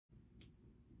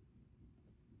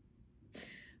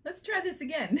Let's try this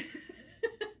again.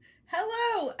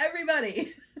 Hello,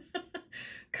 everybody.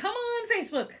 Come on,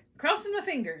 Facebook. Crossing my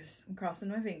fingers. I'm crossing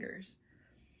my fingers.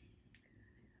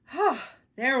 Oh,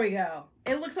 there we go.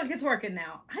 It looks like it's working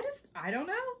now. I don't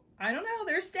know. I don't know.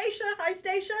 There's Stacia. Hi,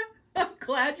 Stacia. I'm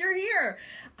glad you're here.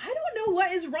 I don't know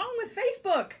what is wrong with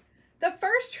Facebook. The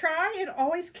first try, it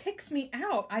always kicks me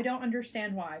out. I don't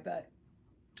understand why, but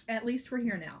at least we're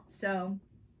here now. So,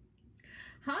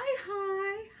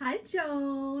 hi. Hi,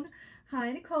 Joan.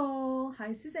 Hi, Nicole.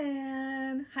 Hi,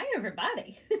 Suzanne. Hi,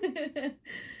 everybody.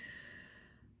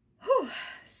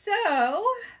 So,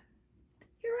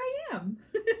 here I am.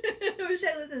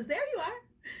 Shayla says, there you are.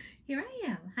 Here I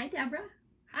am. Hi, Deborah.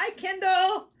 Hi,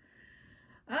 Kendall.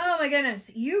 Oh my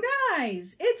goodness. You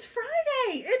guys, it's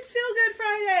Friday. It's Feel Good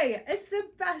Friday. It's the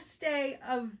best day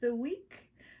of the week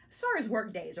as far as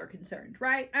work days are concerned,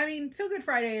 right? I mean, Feel Good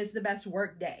Friday is the best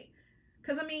work day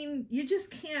because, I mean, you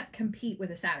just can't compete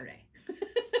with a Saturday,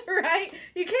 right?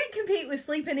 You can't compete with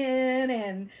sleeping in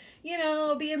and, you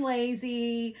know, being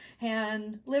lazy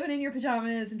and living in your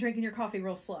pajamas and drinking your coffee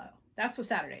real slow. That's what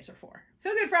Saturdays are for.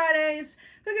 Feel Good Fridays.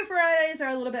 Feel Good Fridays are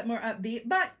a little bit more upbeat,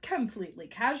 but completely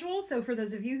casual. So for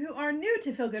those of you who are new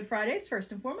to Feel Good Fridays,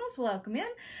 first and foremost, welcome in.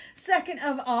 Second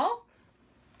of all,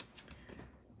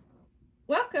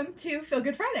 welcome to Feel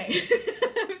Good Friday.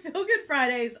 Feel Good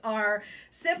Fridays are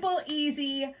simple,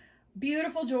 easy,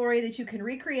 beautiful jewelry that you can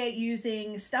recreate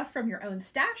using stuff from your own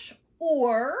stash,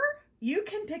 or you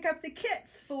can pick up the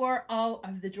kits for all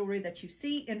of the jewelry that you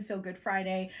see in Feel Good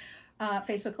Friday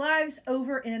Facebook Lives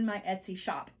over in my Etsy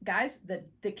shop. Guys,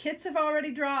 the kits have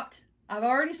already dropped. I've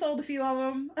already sold a few of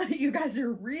them. You guys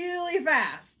are really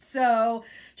fast. So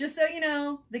just so you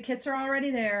know, the kits are already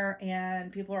there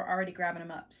and people are already grabbing them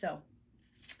up. So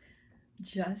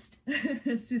just,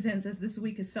 Suzanne says this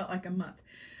week has felt like a month.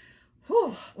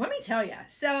 Whew, let me tell you.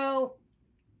 So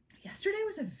yesterday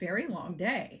was a very long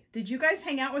day. Did you guys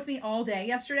hang out with me all day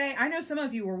yesterday? I know some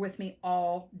of you were with me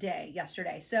all day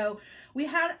yesterday. So we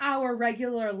had our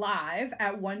regular live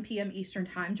at 1 p.m. Eastern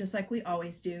time, just like we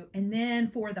always do. And then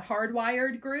for the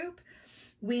Hardwired group,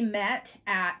 we met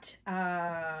at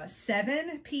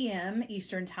 7 p.m.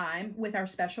 Eastern time with our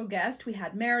special guest. We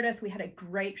had Meredith. We had a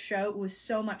great show. It was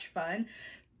so much fun.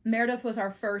 Meredith was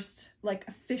our first like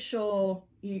official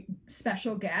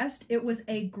special guest. It was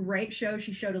a great show.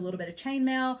 She showed a little bit of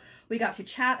chainmail. We got to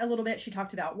chat a little bit. She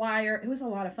talked about wire. It was a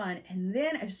lot of fun. And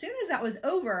then as soon as that was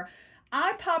over,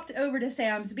 I popped over to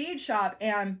Sam's Bead Shop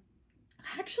and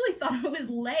I actually thought I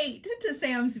was late to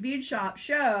Sam's Bead Shop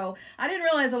show. I didn't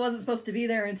realize I wasn't supposed to be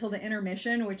there until the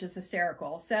intermission, which is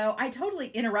hysterical. So I totally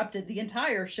interrupted the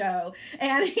entire show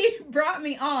and he brought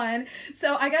me on.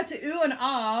 So I got to ooh and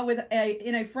ah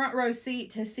in a front row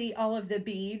seat to see all of the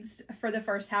beads for the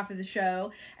first half of the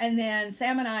show. And then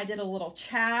Sam and I did a little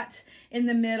chat in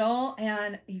the middle.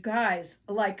 And you guys,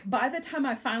 like by the time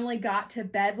I finally got to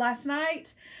bed last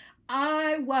night,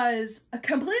 I was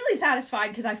completely satisfied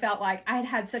because I felt like I had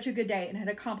had such a good day and had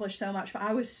accomplished so much, but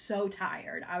I was so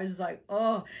tired. I was like,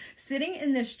 oh, sitting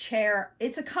in this chair,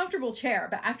 it's a comfortable chair,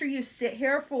 but after you sit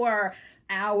here for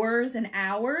hours and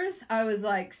hours, I was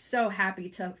like so happy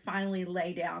to finally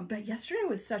lay down. But yesterday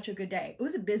was such a good day. It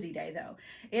was a busy day though.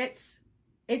 It's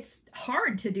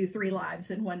hard to do 3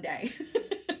 lives in one day.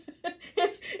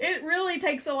 It really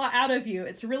takes a lot out of you.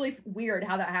 It's really weird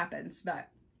how that happens, but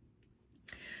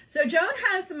so Joan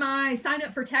has my sign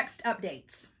up for text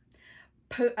updates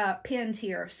pinned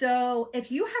here. So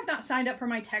if you have not signed up for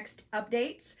my text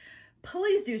updates,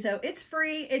 please do so. It's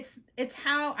free. It's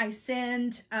how I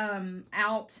send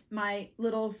out my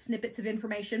little snippets of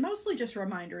information, mostly just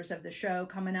reminders of the show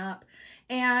coming up.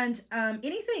 And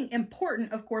anything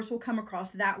important, of course, will come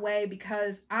across that way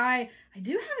because I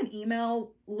do have an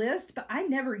email list, but I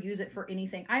never use it for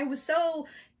anything. I was so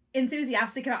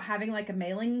enthusiastic about having like a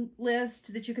mailing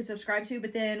list that you could subscribe to,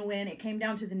 but then when it came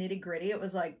down to the nitty gritty, it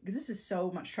was like, this is so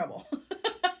much trouble.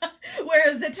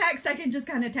 Whereas the text, I can just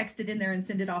kind of text it in there and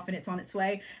send it off and it's on its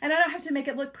way. And I don't have to make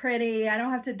it look pretty. I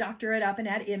don't have to doctor it up and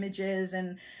add images.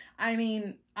 And I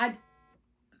mean,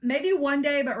 maybe one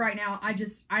day, but right now I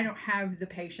don't have the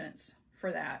patience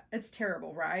for that. It's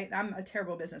terrible, right? I'm a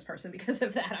terrible business person because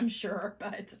of that, I'm sure.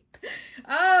 But,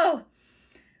 oh,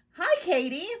 hi,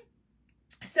 Katie.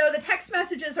 So the text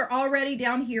messages are already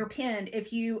down here pinned.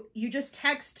 If you just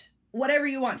text whatever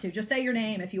you want to, just say your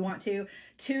name if you want to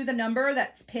the number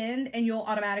that's pinned and you'll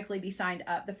automatically be signed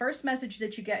up. The first message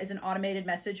that you get is an automated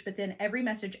message, but then every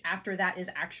message after that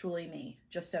is actually me,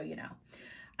 just so you know.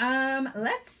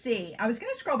 Let's see. I was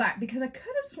going to scroll back because I could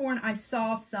have sworn I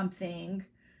saw something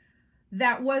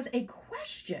that was a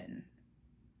question.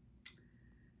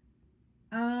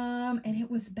 And it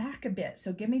was back a bit.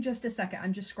 So give me just a second.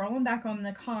 I'm just scrolling back on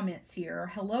the comments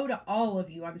here. Hello to all of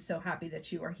you. I'm so happy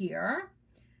that you are here.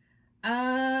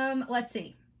 Let's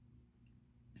see.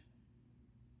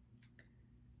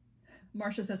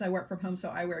 Marcia says, I work from home, so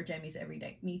I wear jammies every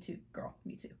day. Me too, girl.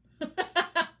 Me too.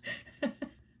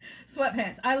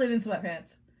 Sweatpants. I live in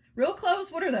sweatpants. Real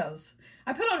clothes? What are those?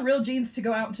 I put on real jeans to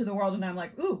go out into the world, and I'm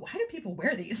like, ooh, why do people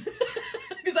wear these?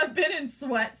 Because I've been in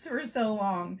sweats for so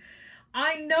long.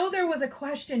 I know there was a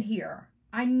question here.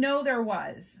 I know there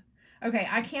was. Okay,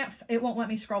 I can't, it won't let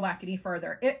me scroll back any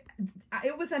further.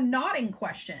 It was a nodding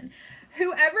question.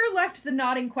 Whoever left the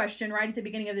nodding question right at the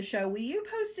beginning of the show, will you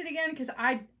post it again? Because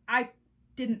I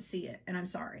didn't see it, and I'm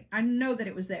sorry. I know that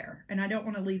it was there, and I don't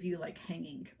want to leave you like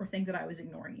hanging or think that I was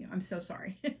ignoring you. I'm so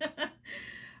sorry.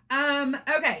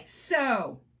 Okay,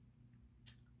 so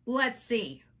let's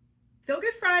see. Feel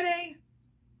Good Friday,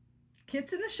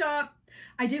 kits in the shop.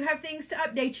 I do have things to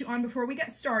update you on before we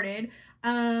get started.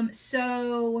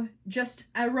 So just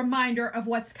a reminder of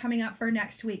what's coming up for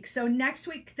next week. So next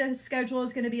week, the schedule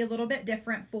is going to be a little bit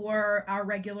different for our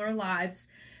regular lives.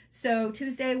 So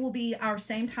Tuesday will be our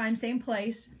same time, same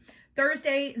place.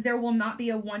 Thursday, there will not be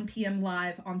a 1 p.m.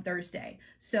 live on Thursday.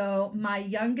 So my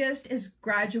youngest is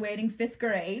graduating 5th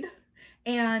grade,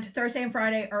 and Thursday and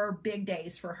Friday are big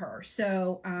days for her.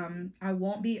 So I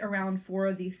won't be around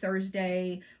for the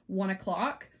Thursday 1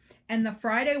 o'clock. And the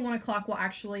Friday 1 o'clock will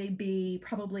actually be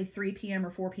probably 3 p.m.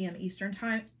 or 4 p.m. Eastern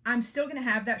time. I'm still going to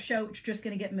have that show. It's just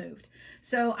going to get moved.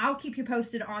 So I'll keep you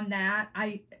posted on that.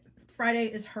 Friday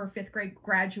is her 5th grade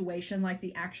graduation, like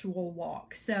the actual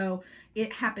walk. So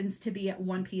it happens to be at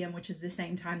 1 p.m., which is the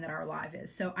same time that our live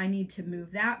is. So I need to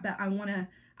move that, but I want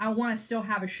to still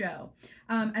have a show.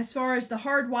 As far as the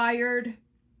hardwired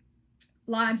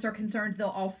lives are concerned, they'll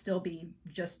all still be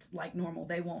just like normal.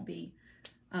 They won't be,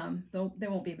 they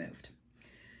won't be moved.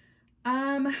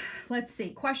 Let's see.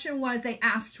 Question was, they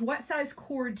asked what size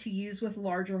cord to use with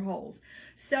larger holes.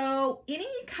 So any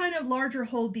kind of larger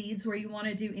hole beads where you want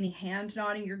to do any hand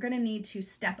knotting, you're going to need to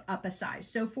step up a size.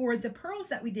 So for the pearls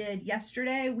that we did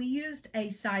yesterday, we used a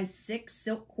size 6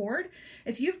 silk cord.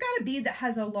 If you've got a bead that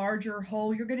has a larger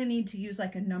hole, you're going to need to use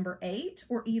like a number 8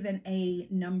 or even a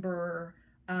number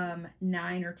 9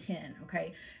 or 10.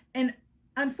 Okay. And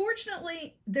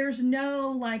unfortunately, there's no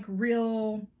like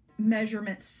real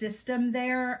measurement system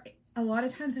there. A lot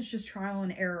of times it's just trial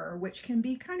and error, which can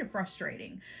be kind of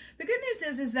frustrating. The good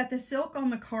news is that the silk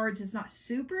on the cards is not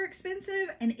super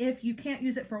expensive, and if you can't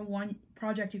use it for one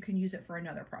project, you can use it for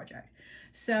another project.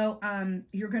 So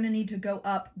you're going to need to go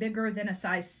up bigger than a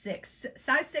size 6.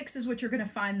 Size 6 is what you're going to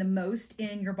find the most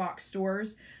in your box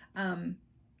stores.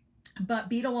 But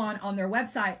Beadalon on their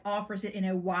website offers it in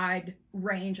a wide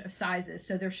range of sizes.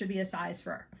 So there should be a size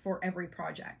for every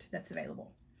project that's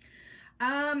available.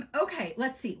 Okay,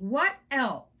 let's see. What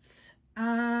else?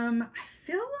 I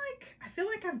feel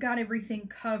like I've got everything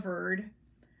covered.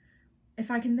 If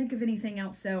I can think of anything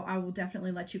else, though, I will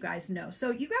definitely let you guys know.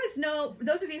 So you guys know, for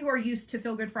those of you who are used to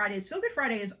Feel Good Fridays, Feel Good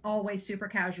Friday is always super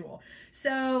casual.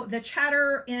 So the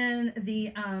chatter in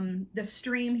the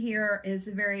stream here is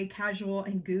very casual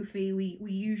and goofy. We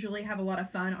usually have a lot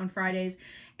of fun on Fridays,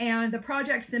 and the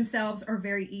projects themselves are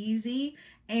very easy.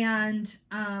 And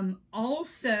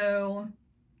also,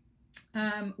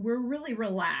 we're really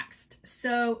relaxed.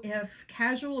 So if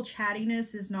casual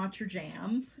chattiness is not your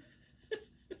jam,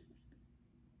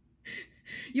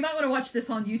 you might want to watch this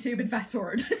on YouTube and fast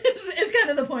forward. It's kind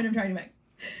of the point I'm trying to make.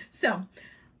 So,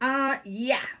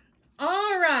 yeah.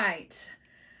 All right.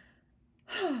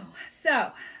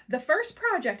 So the first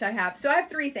project I have, so I have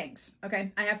 3 things,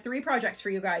 okay? I have 3 projects for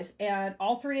you guys, and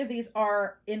all 3 of these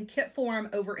are in kit form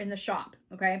over in the shop,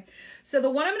 okay? So the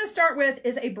one I'm going to start with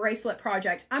is a bracelet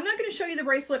project. I'm not going to show you the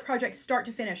bracelet project start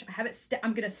to finish. I have it,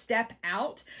 I'm going to step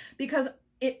out because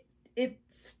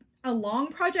it's a long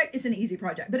project. Is an easy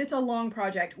project, but it's a long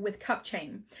project with cup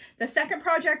chain. The second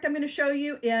project I'm going to show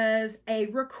you is a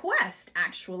request,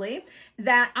 actually,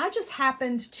 that I just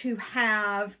happened to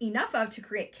have enough of to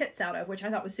create kits out of, which I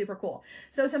thought was super cool.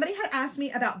 So somebody had asked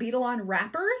me about Beadalon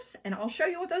wrappers, and I'll show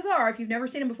you what those are if you've never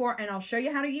seen them before, and I'll show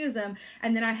you how to use them.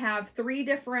 And then I have 3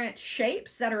 different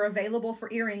shapes that are available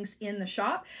for earrings in the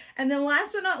shop. And then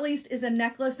last but not least is a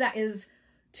necklace that is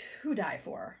to die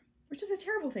for, which is a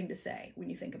terrible thing to say when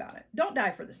you think about it. Don't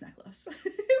die for this necklace,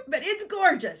 but it's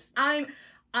gorgeous.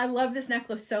 I love this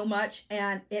necklace so much,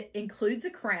 and it includes a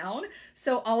crown.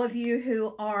 So all of you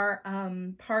who are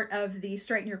part of the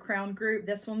Straighten Your Crown group,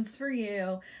 this one's for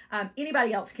you.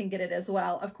 Anybody else can get it as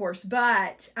well, of course,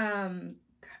 but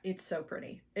it's so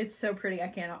pretty. It's so pretty. I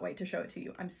cannot wait to show it to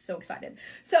you. I'm so excited.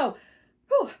 So,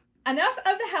 whew, enough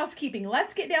of the housekeeping.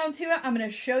 Let's get down to it. I'm going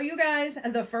to show you guys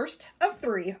the first of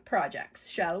 3 projects,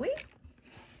 shall we?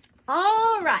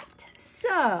 All right,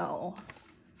 so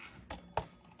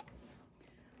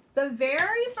the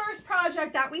very first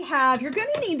project that we have, you're going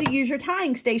to need to use your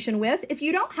tying station with. If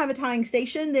you don't have a tying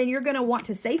station, then you're going to want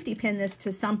to safety pin this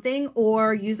to something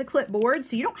or use a clipboard.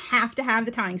 So you don't have to have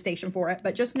the tying station for it,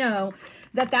 but just know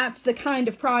that that's the kind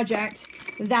of project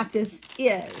that this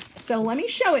is. So let me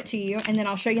show it to you, and then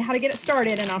I'll show you how to get it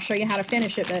started, and I'll show you how to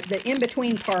finish it. But the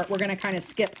in-between part, we're going to kind of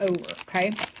skip over,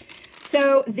 okay?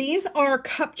 So these are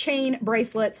cup chain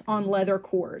bracelets on leather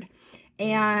cord.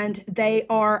 And they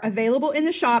are available in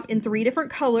the shop in 3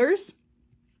 different colors.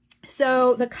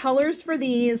 So the colors for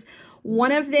these,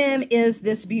 one of them is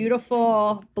this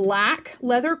beautiful black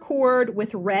leather cord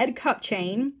with red cup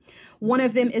chain. One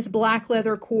of them is black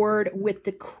leather cord with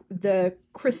the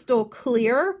crystal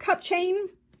clear cup chain,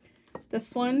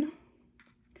 this one.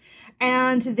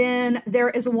 And then there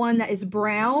is one that is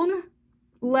brown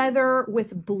leather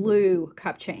with blue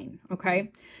cup chain,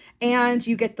 okay? And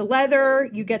you get the leather,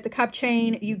 you get the cup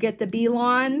chain, you get the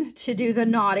beaded to do the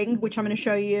knotting, which I'm going to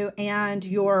show you, and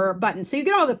your button. So you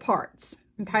get all the parts,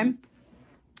 okay?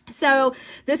 So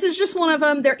this is just one of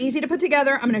them. They're easy to put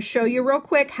together. I'm going to show you real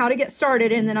quick how to get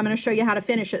started, and then I'm going to show you how to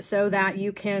finish it so that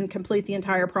you can complete the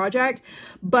entire project.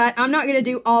 But I'm not going to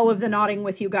do all of the knotting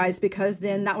with you guys because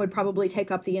then that would probably take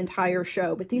up the entire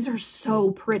show. But these are so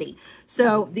pretty.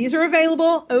 So these are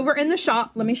available over in the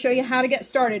shop. Let me show you how to get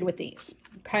started with these.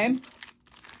 Okay,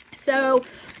 so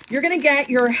you're going to get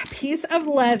your piece of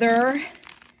leather,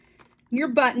 your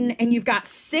button, and you've got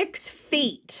 6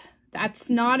 feet. That's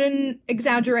not an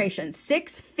exaggeration.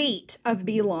 6 feet of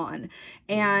beaded.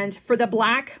 And for the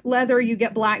black leather, you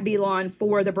get black beaded.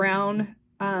 For the brown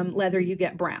leather, you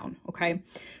get brown. Okay,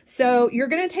 so you're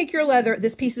going to take your leather.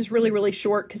 This piece is really, really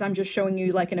short because I'm just showing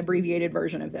you like an abbreviated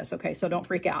version of this. Okay, so don't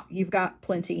freak out. You've got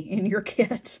plenty in your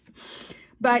kit.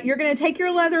 But you're going to take your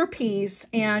leather piece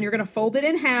and you're going to fold it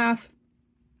in half,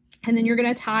 and then you're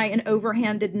going to tie an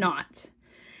overhanded knot.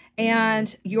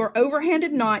 And your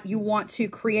overhanded knot, you want to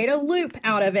create a loop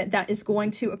out of it that is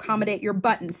going to accommodate your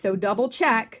button. So double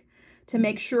check to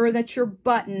make sure that your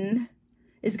button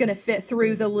is going to fit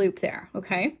through the loop there,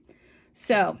 okay?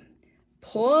 So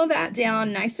pull that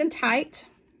down nice and tight,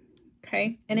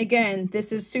 okay? And again,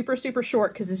 this is super, super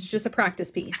short because this is just a practice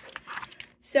piece.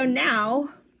 So now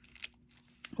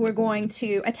we're going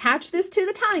to attach this to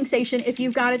the tying station if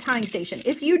you've got a tying station.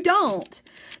 If you don't,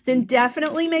 then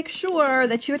definitely make sure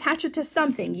that you attach it to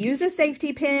something. Use a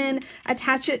safety pin,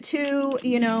 attach it to,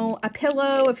 you know, a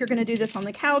pillow if you're going to do this on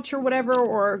the couch or whatever,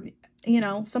 or, you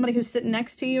know, somebody who's sitting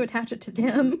next to you, attach it to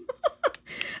them.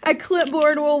 A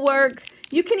clipboard will work.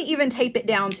 You can even tape it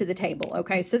down to the table,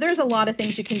 okay? So there's a lot of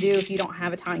things you can do if you don't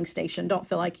have a tying station. Don't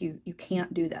feel like you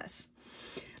can't do this.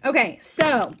 Okay,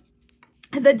 so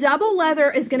the double leather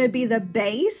is going to be the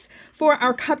base for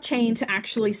our cup chain to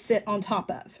actually sit on top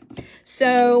of.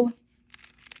 So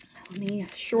let me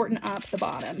shorten up the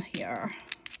bottom here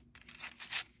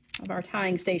of our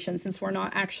tying station since we're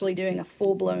not actually doing a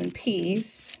full-blown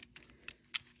piece.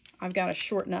 I've got to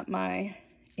shorten up my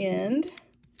end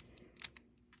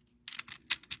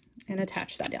and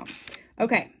attach that down.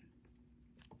 Okay.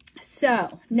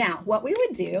 So now what we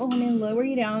would do, let me lower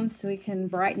you down so we can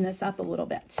brighten this up a little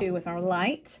bit too with our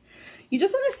light. You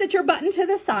just want to sit your button to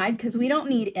the side because we don't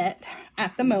need it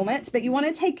at the moment, but you want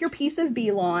to take your piece of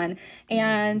beaded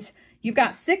and you've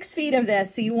got 6 feet of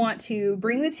this. So you want to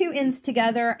bring the 2 ends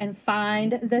together and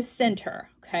find the center.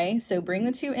 Okay. So bring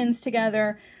the 2 ends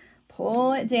together,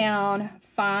 pull it down,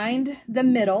 find the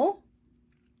middle.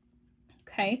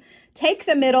 Okay. Take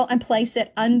the middle and place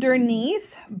it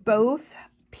underneath both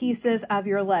pieces of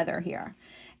your leather here.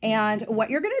 And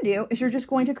what you're going to do is you're just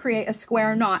going to create a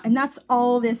square knot, and that's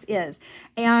all this is.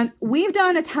 And we've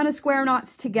done a ton of square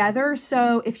knots together,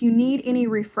 so if you need any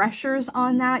refreshers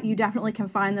on that, you definitely can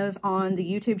find those on the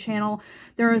YouTube channel.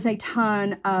 There is a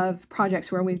ton of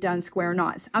projects where we've done square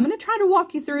knots. I'm going to try to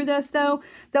walk you through this though.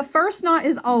 The first knot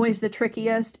is always the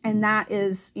trickiest, and that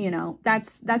is, you know,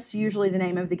 that's usually the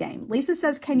name of the game. Lisa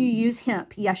says, can you use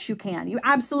hemp? Yes, you can. You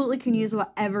absolutely can use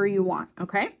whatever you want,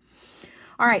 okay?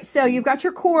 All right, so you've got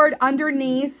your cord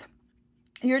underneath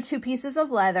your 2 pieces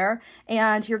of leather,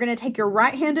 and you're going to take your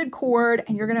right-handed cord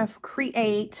and you're going to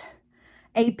create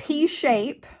a P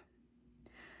shape,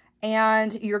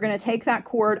 and you're going to take that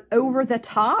cord over the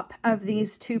top of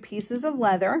these 2 pieces of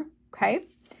leather, okay?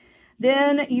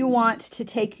 Then you want to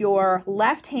take your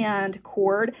left-hand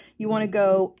cord, you want to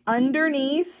go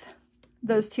underneath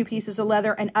those two pieces of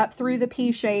leather and up through the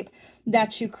P shape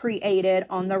that you created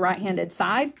on the right-handed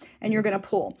side, and you're going to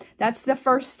pull. That's the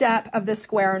first step of the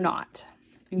square knot.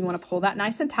 And you want to pull that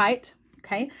nice and tight.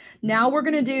 Okay. Now we're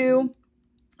going to do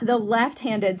the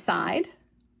left-handed side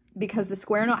because the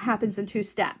square knot happens in 2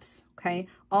 steps. Okay.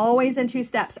 Always in 2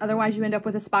 steps. Otherwise you end up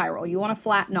with a spiral. You want a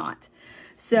flat knot.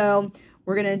 So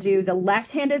we're going to do the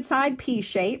left-handed side P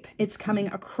shape. It's coming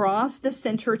across the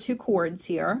center 2 cords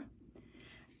here.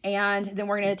 And then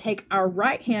we're going to take our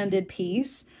right-handed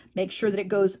piece, make sure that it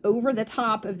goes over the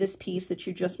top of this piece that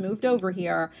you just moved over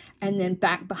here, and then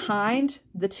back behind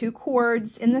the 2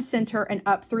 cords in the center and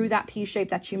up through that P shape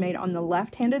that you made on the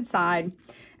left-handed side,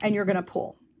 and you're going to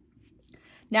pull.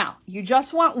 Now, you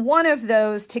just want one of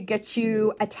those to get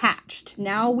you attached.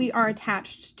 Now we are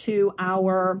attached to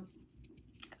our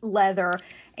leather,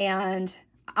 and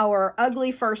our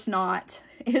ugly first knot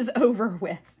is over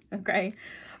with, okay?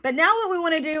 But now what we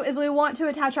want to do is we want to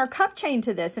attach our cup chain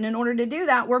to this. And in order to do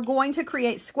that, we're going to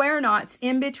create square knots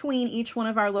in between each one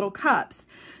of our little cups.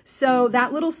 So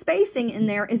that little spacing in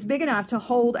there is big enough to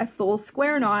hold a full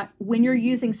square knot when you're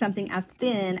using something as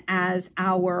thin as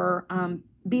our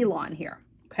B-lawn here.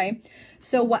 Okay.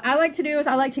 So what I like to do is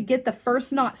I like to get the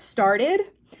first knot started.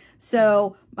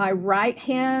 So my right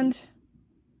hand,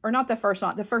 or not the first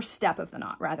knot, the first step of the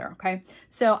knot rather, okay?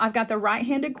 So I've got the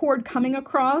right-handed cord coming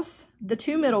across the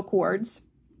 2 middle cords,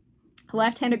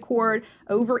 left-handed cord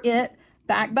over it,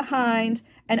 back behind,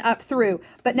 and up through.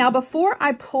 But now before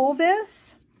I pull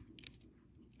this,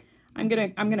 I'm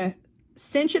gonna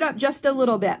cinch it up just a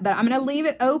little bit, but I'm gonna leave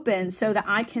it open so that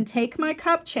I can take my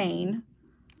cup chain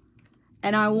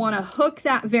and I wanna hook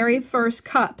that very first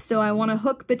cup. So I wanna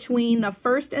hook between the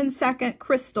first and second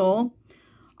crystal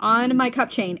on my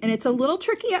cup chain. And it's a little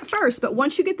tricky at first, but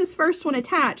once you get this first one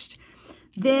attached,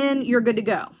 then you're good to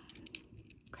go.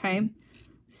 Okay.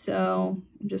 So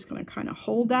I'm just going to kind of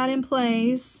hold that in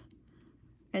place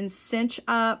and cinch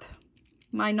up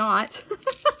my knot.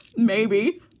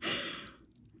 Maybe.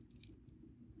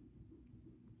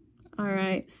 All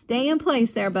right. Stay in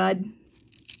place there, bud.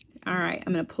 All right.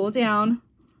 I'm going to pull down.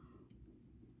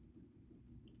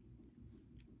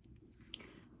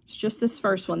 Just this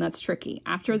first one that's tricky.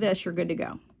 After this, you're good to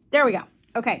go. There we go.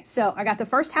 Okay, so I got the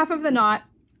first half of the knot.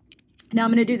 Now I'm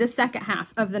going to do the second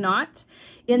half of the knot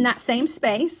in that same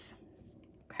space.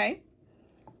 Okay.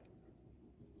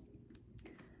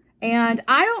 And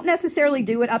I don't necessarily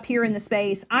do it up here in the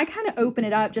space. I kind of open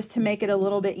it up just to make it a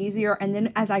little bit easier. And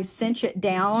then as I cinch it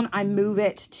down, I move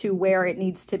it to where it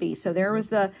needs to be. So there was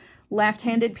the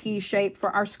left-handed P shape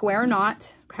for our square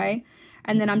knot. Okay.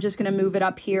 And then I'm just going to move it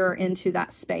up here into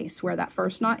that space where that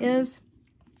first knot is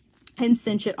and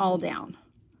cinch it all down.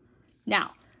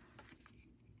 Now,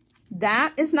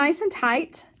 that is nice and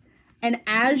tight. And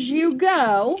as you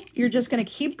go, you're just going to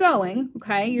keep going,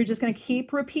 okay? You're just going to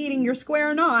keep repeating your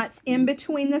square knots in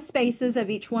between the spaces of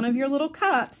each one of your little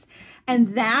cups.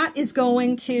 And that is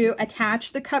going to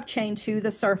attach the cup chain to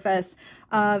the surface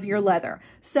of your leather.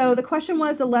 So the question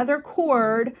was the leather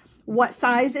cord. What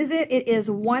size is it? It is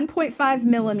 1.5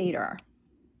 millimeter.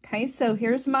 Okay, so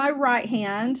here's my right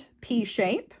hand P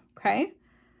shape. Okay.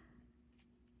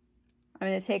 I'm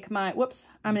going to take my,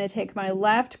 I'm going to take my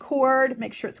left cord,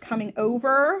 make sure it's coming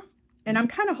over, and I'm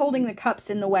kind of holding the cups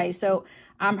in the way. So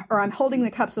I'm holding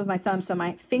the cups with my thumb, so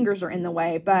my fingers are in the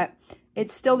way, but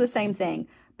it's still the same thing.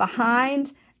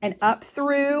 Behind and up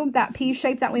through that P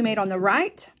shape that we made on the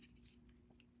right.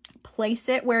 Place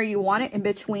it where you want it in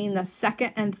between the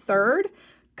second and third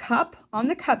cup on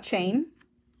the cup chain.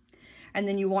 And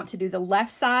then you want to do the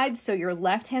left side. So your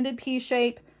left-handed P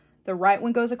shape, the right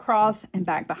one goes across and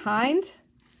back behind.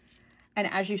 And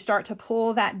as you start to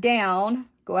pull that down,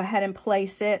 go ahead and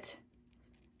place it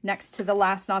next to the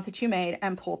last knot that you made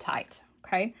and pull tight.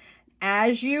 Okay.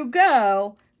 As you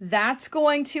go, that's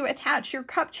going to attach your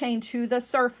cup chain to the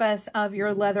surface of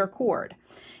your leather cord.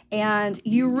 And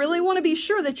you really want to be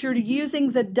sure that you're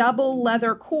using the double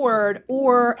leather cord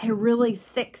or a really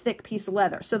thick piece of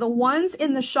leather. So the ones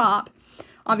in the shop,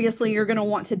 obviously you're going to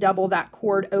want to double that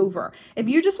cord over. If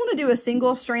you just want to do a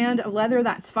single strand of leather,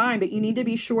 that's fine, but you need to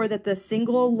be sure that the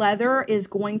single leather is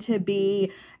going to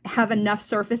have enough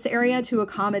surface area to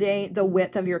accommodate the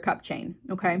width of your cup chain.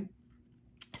 Okay.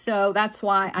 So that's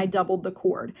why I doubled the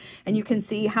cord. And you can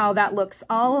see how that looks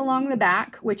all along the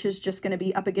back, which is just going to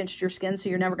be up against your skin, so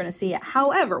you're never going to see it.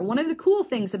 However, one of the cool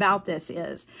things about this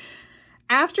is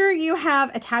after you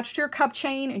have attached your cup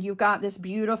chain and you've got this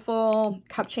beautiful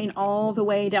cup chain all the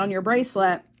way down your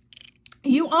bracelet,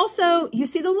 You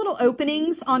see the little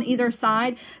openings on either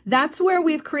side? That's where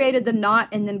we've created the knot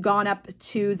and then gone up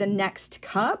to the next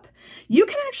cup. You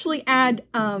can actually add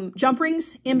jump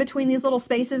rings in between these little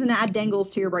spaces and add dangles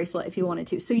to your bracelet if you wanted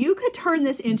to. So you could turn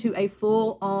this into a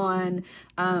full-on,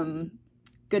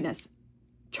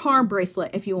 charm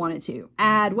bracelet if you wanted to.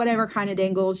 Add whatever kind of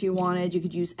dangles you wanted. You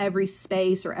could use every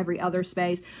space or every other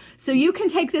space. So you can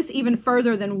take this even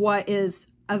further than what is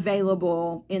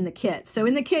available in the kit. So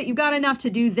in the kit, you got enough to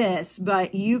do this,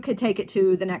 but you could take it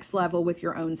to the next level with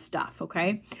your own stuff,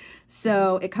 okay?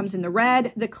 So it comes in the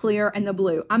red, the clear, and the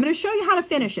blue. I'm going to show you how to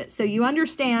finish it. So you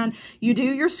understand, you do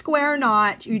your square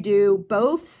knot, you do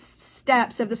both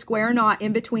steps of the square knot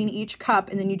in between each cup,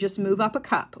 and then you just move up a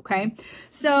cup, okay?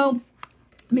 So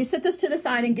let me set this to the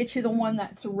side and get you the one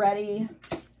that's ready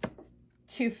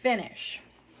to finish.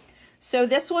 So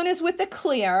this one is with the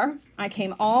clear. I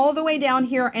came all the way down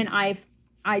here and I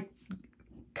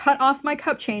cut off my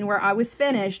cup chain where I was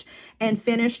finished and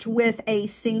finished with a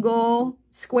single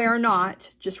square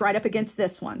knot just right up against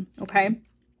this one, okay?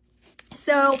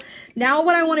 So now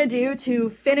what I want to do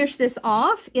to finish this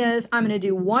off is I'm going to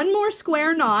do one more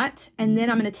square knot and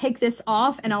then I'm going to take this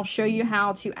off and I'll show you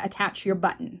how to attach your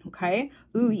button, okay?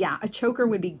 Ooh, yeah, a choker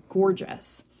would be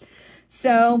gorgeous.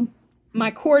 So my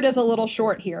cord is a little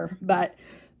short here, but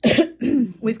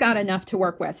we've got enough to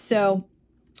work with. So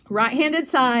right-handed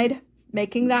side,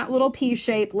 making that little P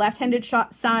shape, left-handed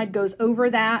side goes over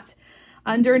that,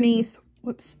 underneath,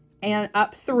 whoops, and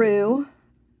up through,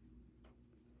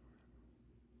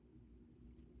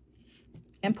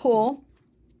 and pull.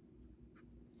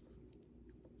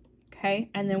 Okay,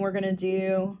 and then we're gonna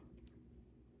do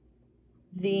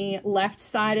the left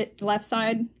side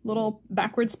little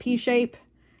backwards P shape,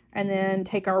 and then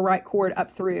take our right cord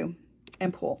up through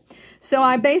and pull. So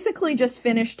I basically just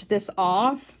finished this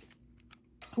off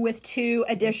with 2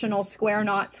 additional square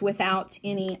knots without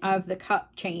any of the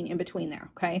cup chain in between there,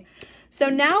 okay? So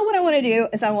now what I want to do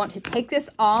is I want to take this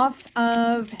off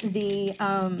of the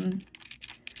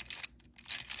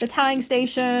tying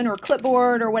station or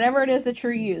clipboard or whatever it is that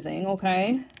you're using,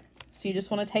 okay? So you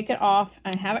just want to take it off.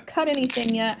 I haven't cut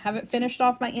anything yet, haven't finished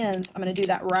off my ends. I'm going to do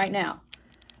that right now.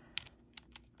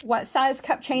 What size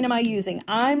cup chain am I using?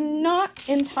 I'm not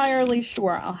entirely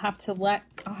sure. I'll have to look.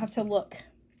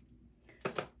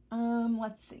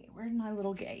 Let's see, where did my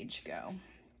little gauge go?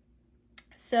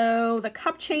 So the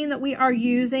cup chain that we are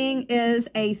using is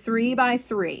a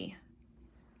 3x3.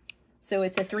 So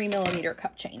it's a 3mm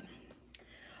cup chain.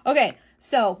 Okay,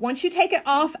 so once you take it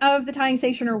off of the tying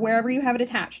station or wherever you have it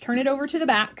attached, turn it over to the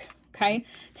back, okay?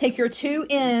 Take your 2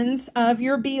 ends of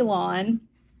your B-lawn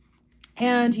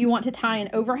and you want to tie an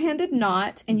overhanded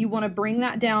knot and you want to bring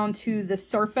that down to the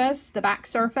surface, the back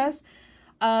surface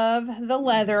of the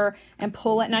leather and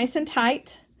pull it nice and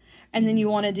tight. And then you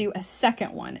want to do a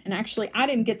second one. And actually, I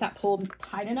didn't get that pulled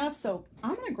tight enough, so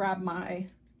I'm going to grab my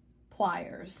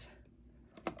pliers.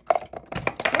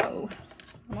 Oh,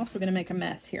 I'm also going to make a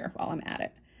mess here while I'm at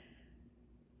it.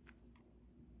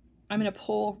 I'm going to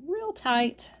pull real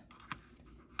tight.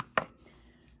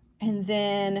 And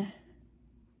then,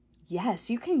 yes,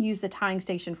 you can use the tying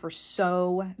station for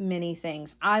so many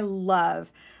things. I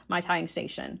love my tying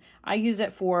station. I use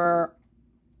it for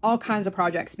all kinds of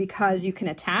projects because you can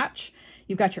attach,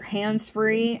 you've got your hands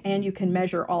free, and you can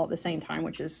measure all at the same time,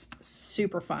 which is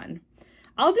super fun.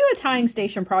 I'll do a tying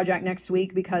station project next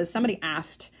week because somebody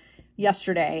asked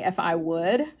yesterday if I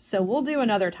would. So we'll do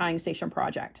another tying station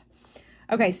project.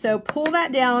 Okay, so pull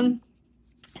that down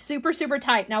super, super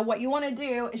tight. Now what you want to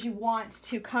do is you want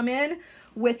to come in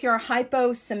with your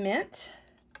hypo cement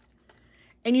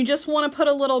and you just want to put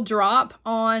a little drop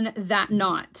on that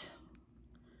knot.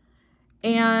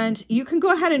 And you can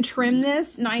go ahead and trim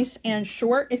this nice and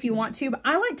short if you want to, but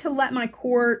I like to let my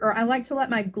cord, or I like to let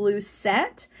my glue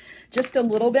set just a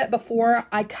little bit before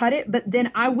I cut it, but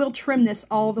then I will trim this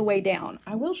all the way down.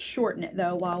 I will shorten it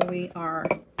though while we are,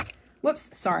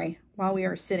 whoops, sorry, while we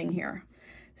are sitting here.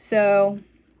 So,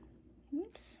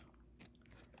 oops,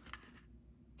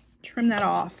 trim that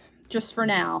off just for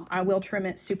now. I will trim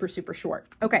it super, super short.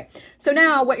 Okay, so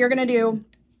now what you're gonna do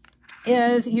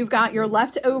is you've got your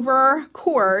leftover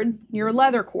cord, your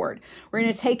leather cord. We're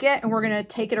going to take it and we're going to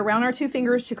take it around our 2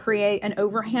 fingers to create an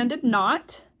overhanded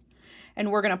knot. And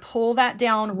we're going to pull that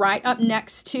down right up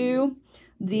next to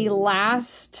the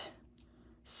last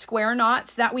square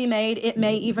knots that we made. It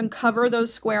may even cover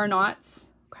those square knots,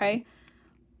 okay?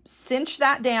 Cinch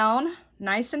that down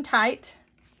nice and tight.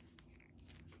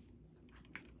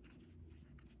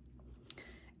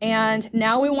 And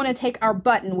now we want to take our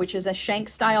button, which is a shank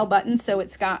style button. So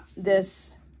it's got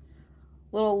this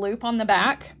little loop on the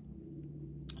back.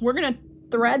 We're going to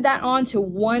thread that onto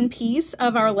one piece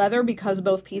of our leather because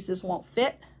both pieces won't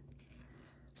fit.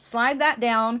 Slide that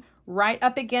down right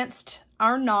up against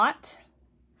our knot.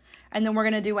 And then we're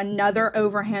going to do another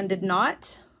overhanded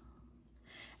knot.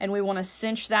 And we want to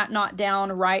cinch that knot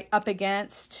down right up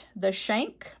against the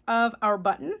shank of our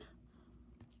button.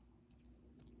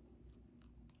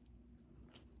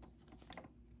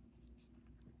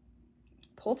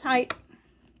 Pull tight.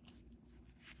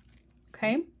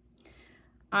 Okay.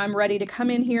 I'm ready to come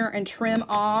in here and trim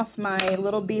off my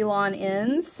little beeline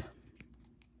ends.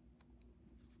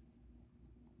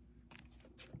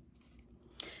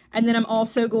 And then I'm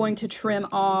also going to trim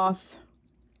off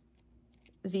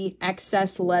the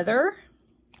excess leather.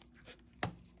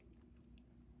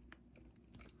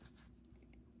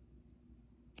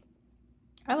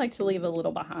 I like to leave a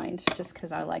little behind just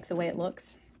because I like the way it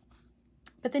looks.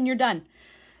 But then you're done.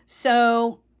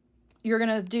 So you're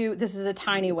gonna do, this is a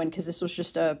tiny one because this was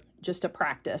just a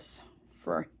practice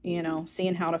for, you know,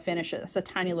 seeing how to finish it. It's a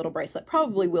tiny little bracelet.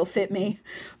 Probably will fit me,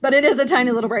 but it is a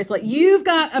tiny little bracelet. You've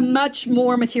got a much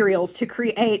more materials to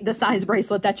create the size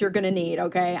bracelet that you're going to need,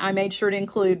 okay? I made sure to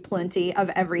include plenty of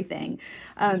everything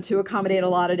to accommodate a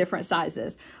lot of different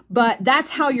sizes. But that's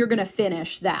how you're going to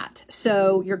finish that.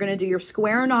 So you're going to do your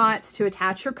square knots to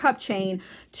attach your cup chain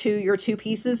to your two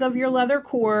pieces of your leather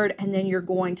cord, and then you're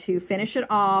going to finish it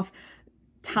off,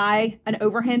 tie an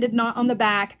overhanded knot on the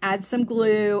back, add some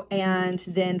glue, and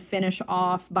then finish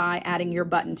off by adding your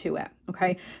button to it.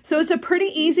 Okay. So it's a pretty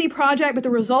easy project, but the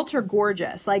results are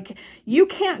gorgeous. Like, you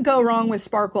can't go wrong with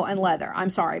sparkle and leather. I'm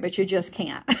sorry, but you just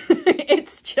can't.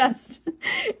 It's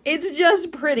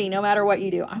just pretty no matter what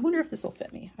you do. I wonder if this will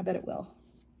fit me. I bet it will.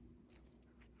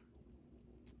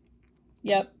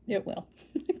 Yep, it will.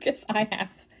 Because I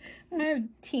have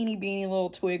teeny beeny little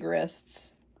twig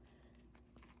wrists.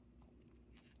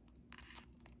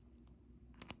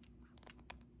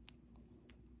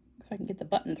 I can get the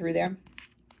button through there.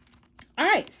 All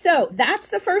right, so that's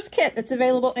the first kit that's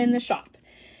available in the shop.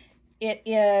 It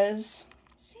is,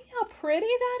 see how pretty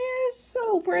that is?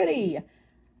 So pretty.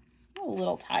 A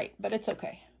little tight, but it's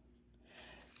okay.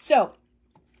 So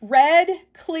red,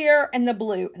 clear, and the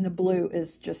blue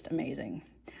is just amazing.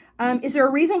 Is there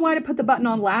a reason why to put the button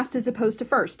on last as opposed to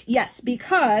first? Yes,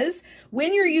 because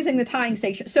when you're using the tying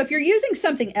station, so if you're using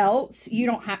something else,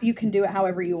 you can do it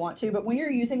however you want to, but when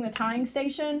you're using the tying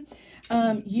station,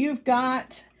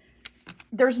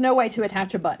 there's no way to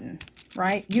attach a button,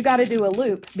 right? You got to do a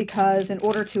loop because in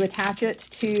order to attach it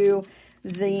to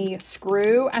the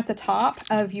screw at the top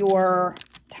of your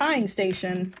tying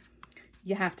station,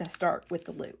 you have to start with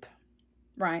the loop.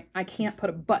 Right? I can't put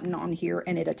a button on here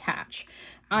and it attach.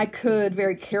 I could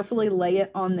very carefully lay it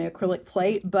on the acrylic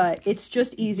plate, but it's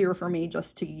just easier for me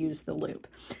just to use the loop.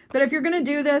 But if you're going to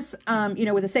do this, you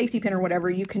know, with a safety pin or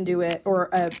whatever, you can do it, or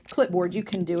a clipboard, you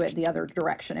can do it the other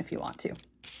direction if you want to.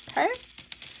 Okay.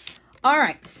 All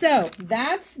right. So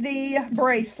that's the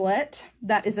bracelet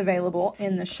that is available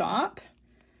in the shop.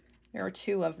 There are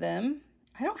two of them.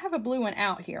 I don't have a blue one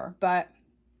out here, but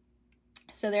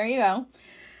so there you go.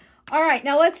 All right,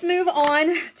 now let's move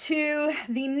on to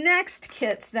the next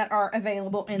kits that are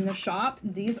available in the shop.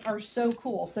 These are so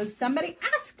cool. So somebody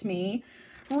asked me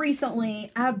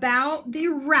recently about the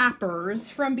wrappers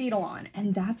from Beadalon,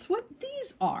 and that's what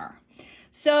these are.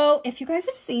 So if you guys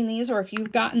have seen these, or if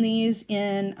you've gotten these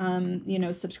in, you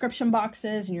know, subscription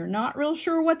boxes and you're not real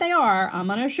sure what they are, I'm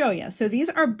going to show you. So these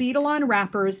are Beadalon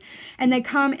wrappers, and they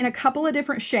come in a couple of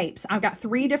different shapes. I've got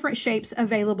 3 different shapes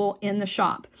available in the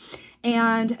shop.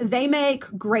 And they make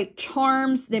great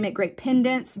charms, they make great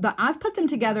pendants, but I've put them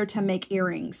together to make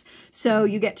earrings. So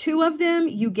you get 2 of them,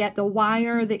 you get the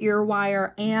wire, the ear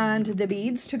wire, and the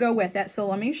beads to go with it. So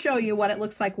let me show you what it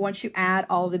looks like once you add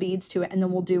all the beads to it, and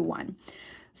then we'll do one.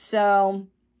 So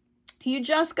you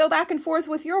just go back and forth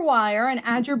with your wire and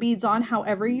add your beads on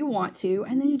however you want to,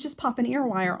 and then you just pop an ear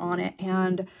wire on it,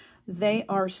 and they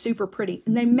are super pretty,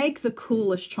 and they make the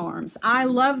coolest charms. I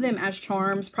love them as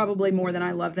charms, probably more than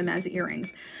I love them as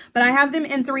earrings. But I have them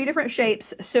in 3 different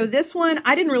shapes. So this one,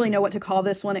 I didn't really know what to call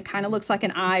this one. It kind of looks like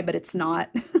an eye, but it's not.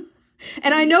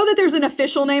 And I know that there's an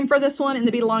official name for this one in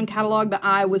the Beadalon catalog, but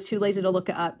I was too lazy to look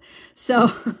it up.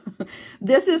 So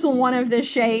this is one of the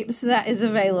shapes that is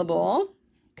available.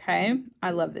 Okay,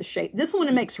 I love this shape. This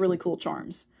one makes really cool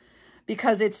charms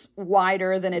because it's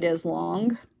wider than it is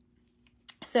long.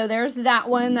 So there's that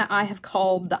one that I have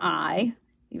called the eye,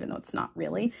 even though it's not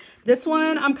really. This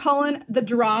one I'm calling the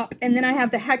drop, and then I have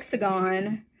the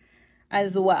hexagon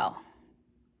as well.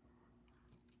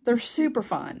 They're super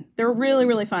fun. They're really,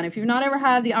 really fun. If you've not ever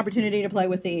had the opportunity to play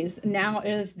with these, now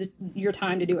is your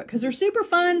time to do it because they're super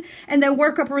fun and they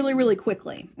work up really, really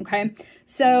quickly. Okay.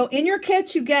 So in your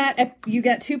kit, you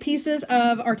get 2 pieces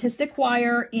of artistic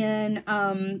wire in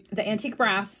the antique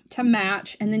brass to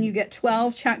match. And then you get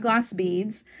 12 check glass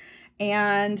beads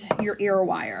and your ear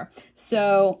wire.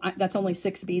 So that's only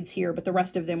 6 beads here, but the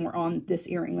rest of them were on this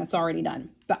earring that's already done.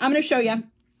 But I'm going to show you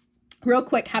real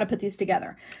quick how to put these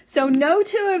together. So no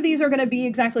 2 of these are going to be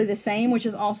exactly the same, which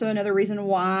is also another reason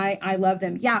why I love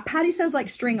them. Yeah, Patty says like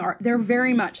string art. They're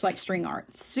very much like string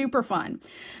art. Super fun.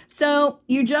 So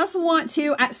you just want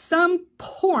to, at some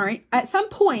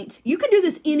point, you can do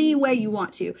this any way you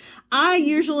want to. I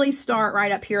usually start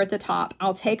right up here at the top.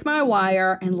 I'll take my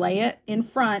wire and lay it in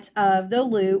front of the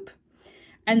loop,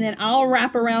 and then I'll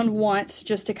wrap around once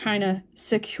just to kind of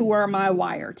secure my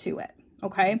wire to it.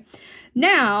 Okay.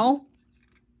 Now,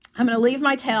 I'm going to leave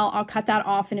my tail. I'll cut that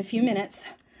off in a few minutes.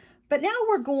 But now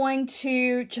we're going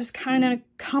to just kind of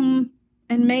come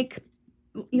and make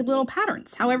little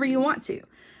patterns, however you want to.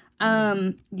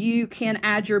 You can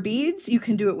add your beads. You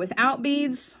can do it without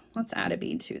beads. Let's add a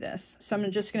bead to this. So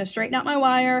I'm just going to straighten out my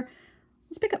wire.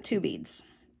 Let's pick up 2 beads.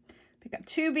 Pick up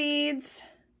 2 beads.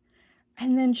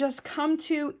 And then just come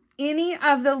to any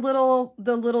of the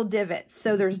little divots.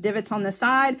 So there's divots on the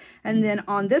side, and then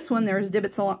on this one there's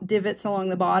divots along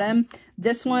the bottom.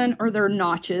 This one, or they're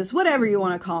notches, whatever you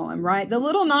want to call them, right? The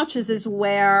little notches is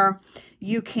where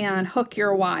you can hook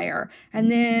your wire, and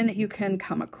then you can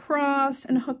come across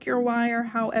and hook your wire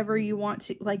however you want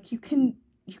to. Like you can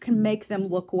make them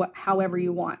look however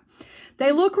you want.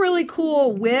 They look really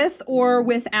cool with or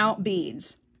without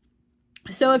beads.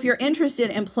 So if you're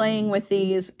interested in playing with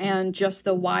these and just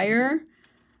the wire,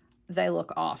 they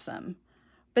look awesome.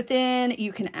 But then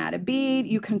you can add a bead.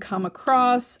 You can come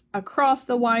across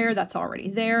the wire that's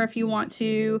already there if you want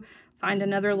to. Find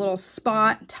another little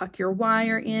spot, tuck your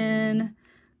wire in,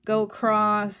 go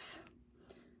across.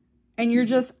 And you're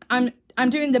just, I'm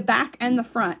doing the back and the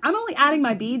front. I'm only adding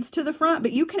my beads to the front,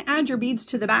 but you can add your beads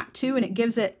to the back too, and it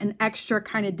gives it an extra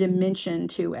kind of dimension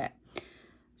to it.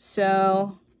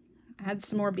 So add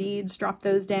some more beads, drop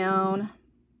those down,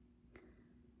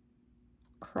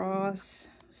 cross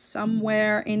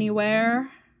somewhere, anywhere.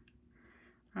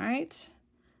 All right.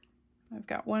 I've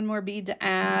got one more bead to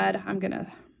add. I'm going to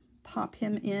pop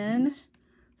him in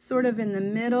sort of in the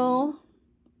middle.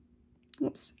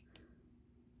 Whoops.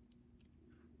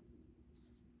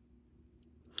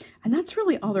 And that's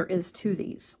really all there is to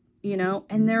these, you know,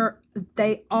 and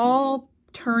they all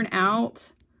turn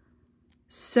out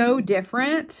so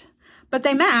different. But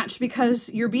they match because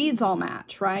your beads all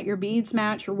match, right? Your beads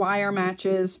match, your wire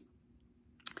matches.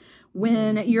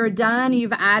 When you're done,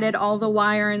 you've added all the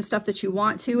wire and stuff that you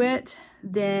want to it,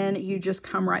 then you just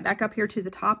come right back up here to the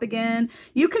top again.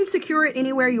 You can secure it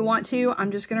anywhere you want to.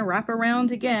 I'm just gonna wrap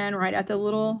around again right at the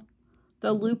loop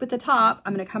at the top.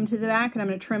 I'm gonna come to the back and I'm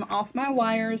gonna trim off my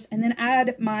wires and then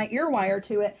add my ear wire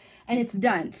to it, and it's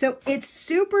done. So it's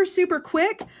super, super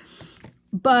quick,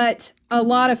 but a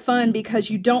lot of fun because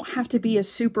you don't have to be a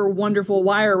super wonderful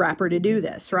wire wrapper to do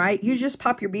this, right? You just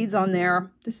pop your beads on there.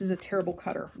 This is a terrible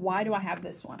cutter. Why do I have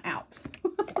this one out?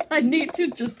 I need to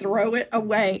just throw it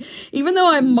away. Even though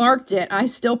I marked it, I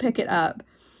still pick it up.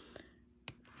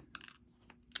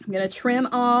 I'm going to trim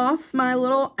off my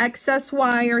little excess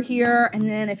wire here. And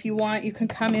then if you want, you can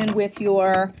come in with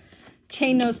your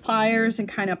chain nose pliers and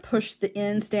kind of push the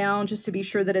ends down just to be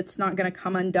sure that it's not going to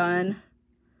come undone.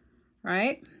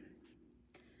 Right?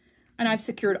 And I've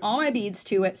secured all my beads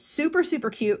to it. Super,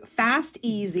 super cute, fast,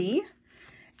 easy.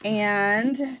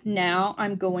 And now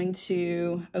I'm going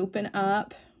to open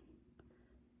up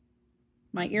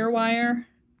my ear wire,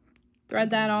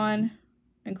 thread that on,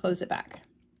 and close it back.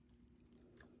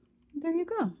 There you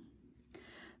go.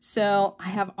 So I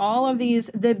have all of these.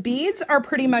 The beads are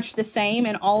pretty much the same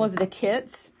in all of the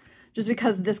kits, just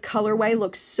because this colorway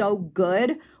looks so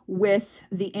good with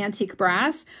the antique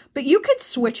brass, but you could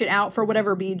switch it out for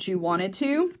whatever beads you wanted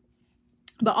to.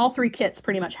 But all 3 kits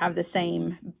pretty much have the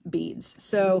same beads.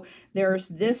 So there's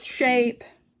this shape,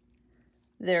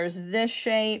 there's this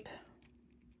shape,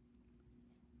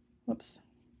 whoops,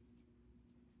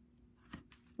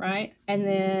 right? And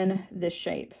then this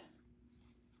shape.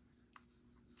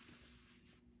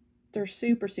 They're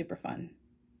super, super fun.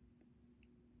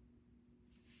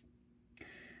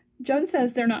 Joan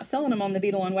says they're not selling them on the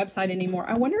Beadle On website anymore.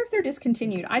 I wonder if they're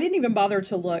discontinued. I didn't even bother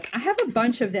to look. I have a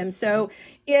bunch of them. So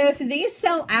if these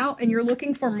sell out and you're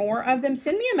looking for more of them,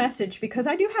 send me a message because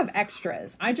I do have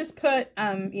extras. I just put,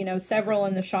 you know, several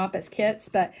in the shop as kits,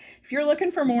 but if you're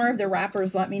looking for more of the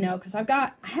wrappers, let me know because I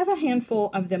have a handful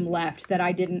of them left that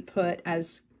I didn't put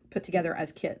together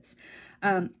as kits.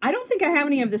 I don't think I have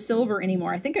any of the silver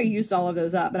anymore. I think I used all of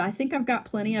those up, but I think I've got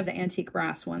plenty of the antique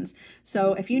brass ones.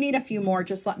 So if you need a few more,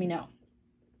 just let me know.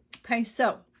 Okay,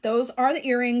 so those are the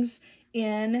earrings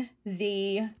in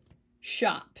the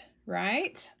shop,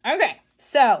 right? Okay,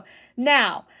 so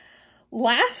now,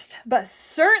 last but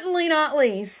certainly not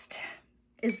least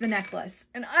is the necklace.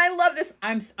 And I love this.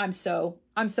 I'm so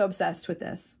obsessed with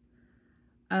this.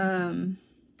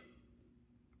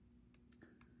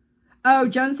 Oh,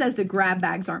 Joan says the grab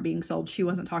bags aren't being sold. She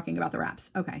wasn't talking about the wraps.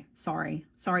 Okay, sorry.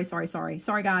 Sorry,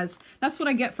 guys. That's what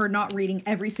I get for not reading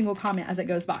every single comment as it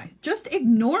goes by. Just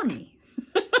ignore me.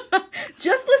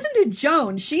 Just listen to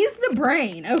Joan. She's the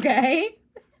brain, okay?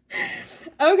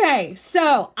 Okay,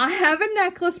 so I have a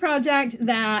necklace project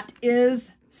that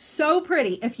is so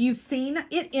pretty. If you've seen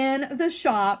it in the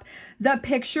shop, the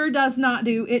picture does not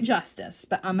do it justice,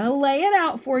 but I'm going to lay it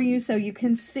out for you so you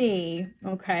can see,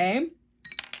 okay?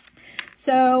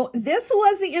 So this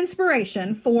was the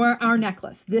inspiration for our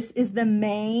necklace. This is the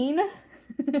main,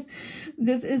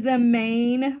 this is the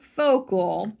main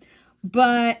focal,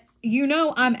 but you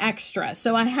know I'm extra.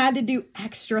 So I had to do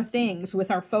extra things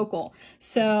with our focal.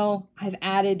 So I've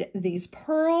added these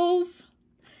pearls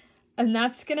and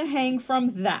that's going to hang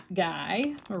from that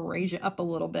guy. I'll raise you up a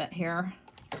little bit here.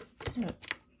 I'm going to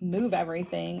move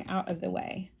everything out of the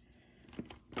way.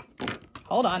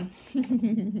 Hold on.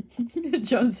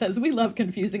 Joan says, we love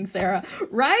confusing Sarah,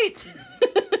 right?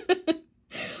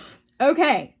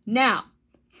 Okay, now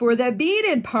for the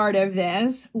beaded part of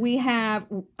this, we have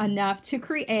enough to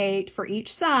create for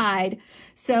each side.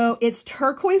 So it's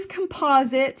turquoise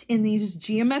composite in these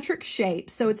geometric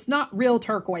shapes. So it's not real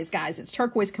turquoise, guys. It's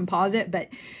turquoise composite, but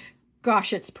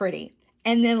gosh, it's pretty.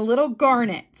 And then little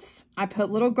garnets. I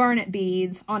put little garnet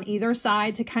beads on either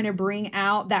side to kind of bring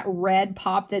out that red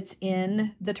pop that's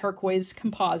in the turquoise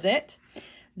composite.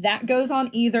 That goes on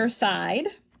either side.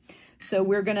 So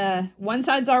we're gonna, one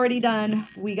side's already done.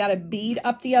 We gotta bead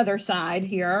up the other side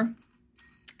here.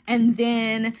 And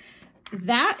then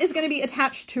that is gonna be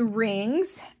attached to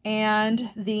rings and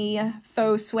the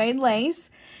faux suede lace.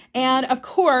 And of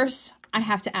course, I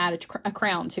have to add a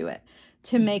crown to it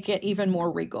to make it even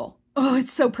more regal. Oh,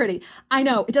 it's so pretty. I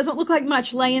know it doesn't look like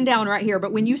much laying down right here,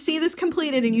 but when you see this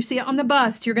completed and you see it on the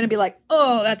bust, you're going to be like,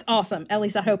 oh, that's awesome. At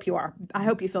least I hope you are. I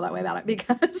hope you feel that way about it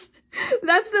because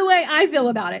that's the way I feel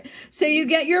about it. So you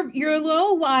get your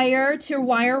little wire to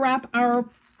wire wrap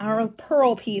our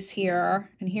pearl piece here.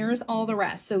 And here's all the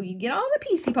rest. So you get all the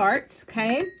piecey parts.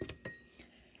 Okay.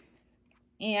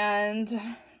 And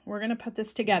we're going to put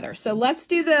this together. So let's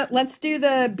do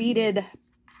the beaded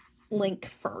link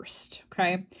first.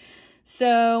 Okay.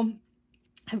 So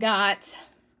I've got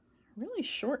a really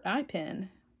short eye pin.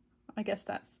 I guess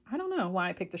I don't know why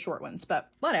I picked the short ones, but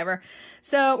whatever.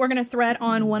 So we're going to thread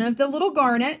on one of the little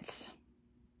garnets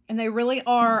and they really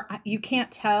are, you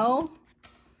can't tell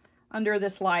under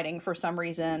this lighting for some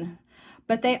reason,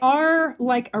 but they are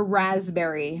like a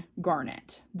raspberry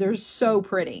garnet. They're so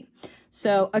pretty.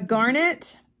 So a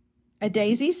garnet, a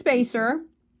daisy spacer,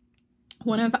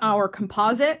 one of our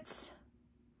composites,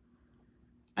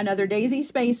 another daisy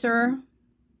spacer,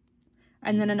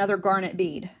 and then another garnet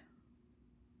bead.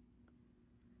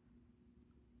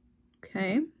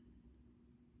 Okay.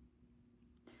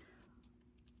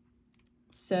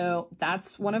 So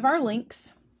that's one of our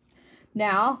links.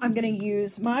 Now I'm going to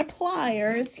use my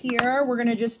pliers here. We're going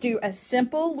to just do a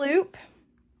simple loop.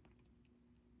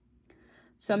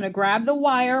 So I'm going to grab the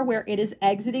wire where it is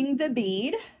exiting the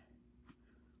bead.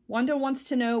 Wanda wants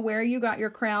to know where you got your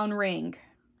crown ring.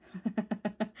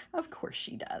 Of course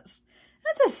she does.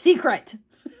 That's a secret.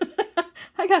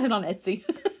 I got it on Etsy.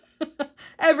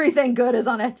 Everything good is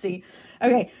on Etsy.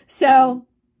 Okay, so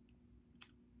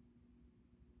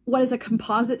what is a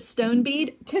composite stone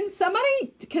bead? Can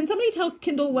somebody tell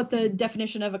Kindle what the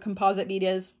definition of a composite bead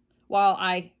is while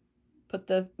I put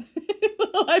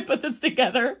this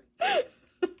together?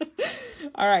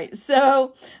 All right,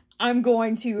 so I'm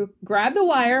going to grab the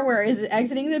wire where it is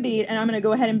exiting the bead and I'm going to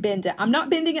go ahead and bend it. I'm not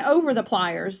bending it over the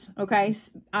pliers, okay?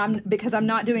 Because I'm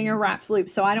not doing a wrapped loop,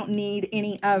 so I don't need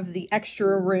any of the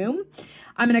extra room.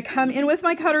 I'm going to come in with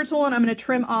my cutter tool and I'm going to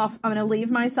trim off. I'm going to leave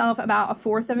myself about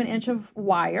 1/4 of an inch of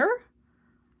wire.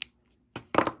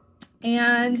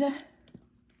 And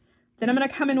Then I'm going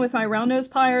to come in with my round nose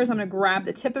pliers. I'm going to grab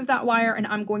the tip of that wire and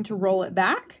I'm going to roll it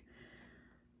back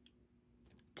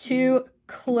to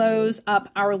close up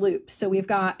our loop. So we've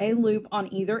got a loop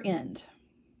on either end.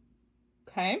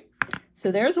 Okay,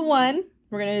 so there's one.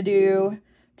 We're going to do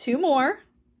 2 more.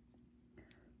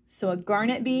 So a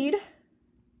garnet bead,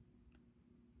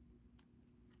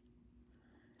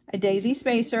 a daisy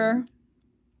spacer,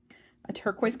 a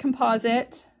turquoise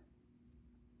composite,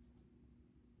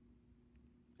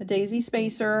 a daisy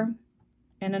spacer,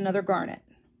 and another garnet.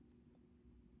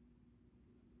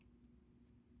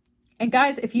 And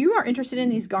guys, if you are interested in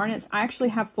these garnets, I actually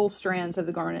have full strands of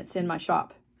the garnets in my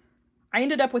shop. I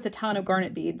ended up with a ton of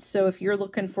garnet beads. So if you're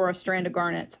looking for a strand of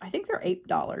garnets, I think they're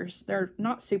 $8. They're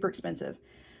not super expensive,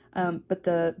 but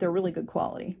they're really good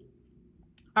quality.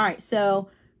 All right, so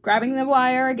grabbing the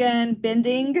wire again,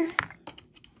 bending,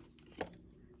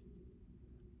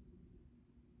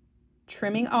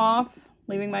 trimming off,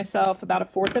 leaving myself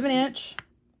about 1/4 of an inch,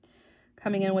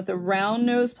 coming in with the round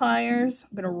nose pliers.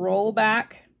 I'm going to roll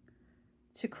back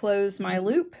to close my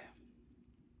loop.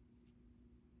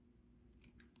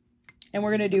 And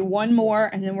we're going to do one more,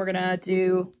 and then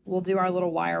we'll do our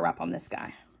little wire wrap on this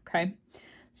guy. Okay.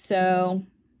 So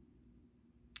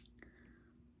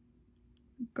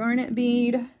garnet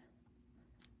bead,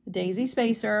 daisy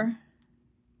spacer,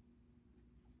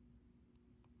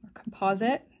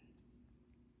 composite,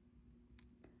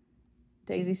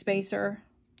 daisy spacer,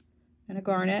 and a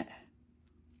garnet.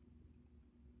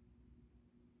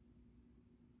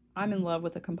 I'm in love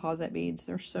with the composite beads.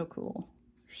 They're so cool.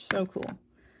 They're so cool.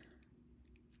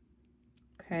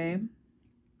 Okay,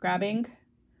 grabbing,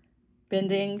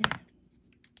 bending,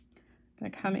 gonna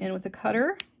come in with a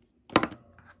cutter,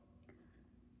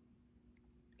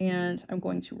 and I'm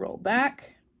going to roll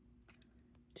back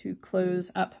to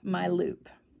close up my loop.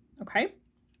 Okay,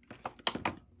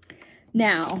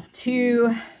 now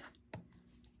to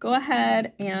go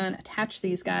ahead and attach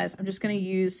these guys, I'm just going to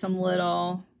use some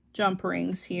little jump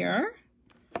rings here.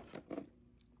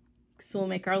 So we'll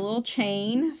make our little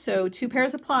chain. So 2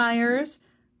 pairs of pliers,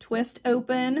 twist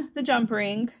open the jump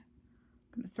ring.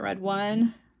 I'm going to thread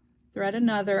one, thread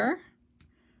another,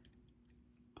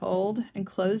 hold and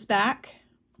close back.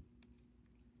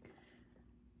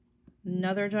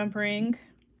 Another jump ring,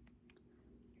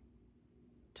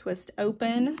 twist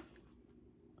open,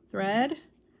 thread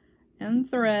and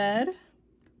thread,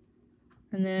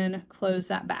 and then close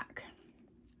that back.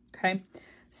 Okay,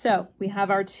 so we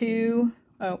have our 2,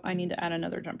 oh, I need to add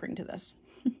another jump ring to this.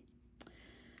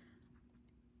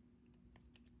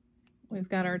 We've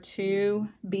got our 2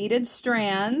 beaded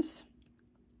strands.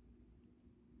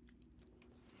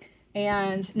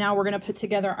 And now we're going to put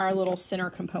together our little center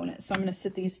component. So I'm going to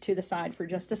set these to the side for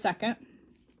just a second.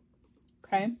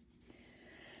 Okay.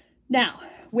 Now,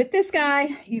 with this guy,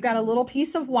 you got a little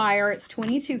piece of wire. It's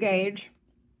 22 gauge.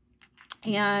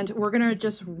 And we're going to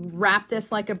just wrap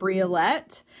this like a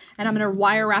briolet. And I'm going to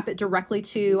wire wrap it directly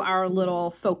to our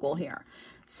little focal here.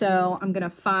 So I'm going to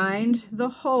find the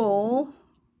hole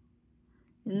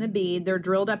in the bead. They're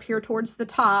drilled up here towards the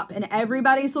top, and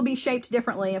everybody's will be shaped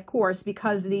differently, of course,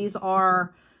 because these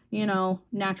are, you know,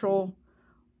 natural,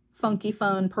 funky,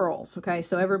 fun pearls. Okay,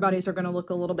 so everybody's are going to look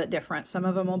a little bit different. Some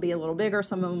of them will be a little bigger,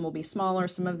 some of them will be smaller,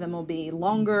 some of them will be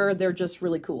longer. They're just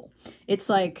really cool. It's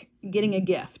like getting a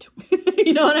gift.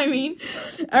 You know what I mean?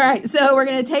 All right, so we're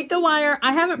going to take the wire.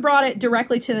 I haven't brought it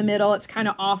directly to the middle. It's kind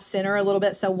of off center a little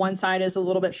bit, so one side is a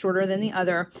little bit shorter than the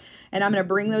other. And I'm going to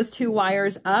bring those 2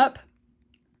 wires up,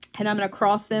 and I'm going to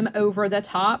cross them over the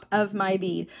top of my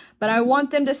bead. But I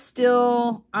want them to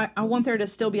still, I want there to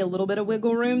still be a little bit of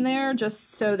wiggle room there,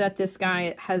 just so that this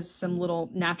guy has some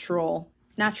little natural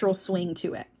swing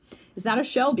to it. Is that a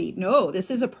shell bead? No,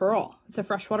 this is a pearl. It's a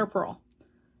freshwater pearl.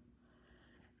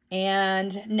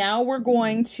 And now we're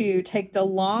going to take the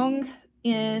long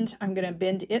end. I'm going to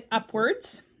bend it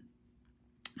upwards.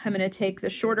 I'm going to take the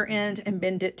shorter end and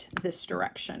bend it this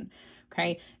direction.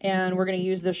 Okay, and we're going to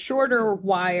use the shorter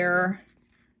wire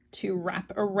to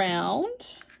wrap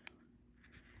around.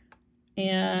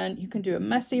 And you can do a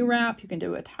messy wrap, you can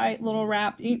do a tight little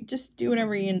wrap. You just do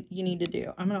whatever you need to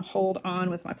do. I'm going to hold on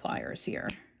with my pliers here.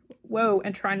 Whoa,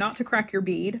 and try not to crack your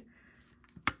bead.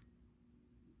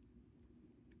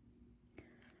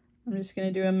 I'm just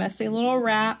going to do a messy little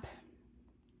wrap.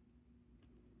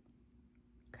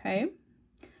 Okay,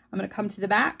 I'm going to come to the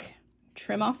back,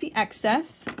 trim off the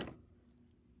excess.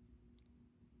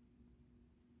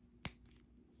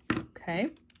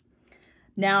 Okay,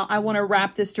 now I want to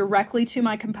wrap this directly to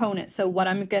my component. So what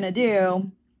I'm going to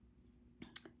do,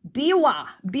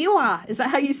 biwa, is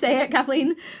that how you say it,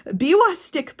 Kathleen? Biwa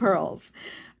stick pearls.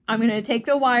 I'm going to take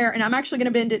the wire and I'm actually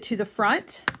going to bend it to the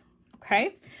front.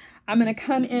 Okay. I'm going to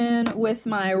come in with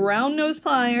my round nose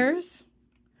pliers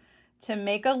to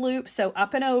make a loop. So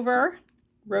up and over,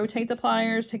 rotate the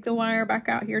pliers, take the wire back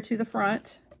out here to the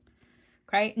front.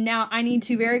 Okay. Now I need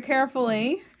to very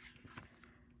carefully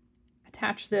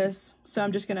attach this. So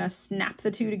I'm just going to snap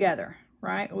the two together,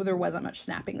 right? Oh, there wasn't much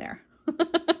snapping there.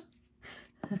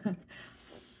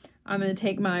 I'm going to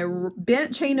take my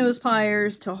bent chain nose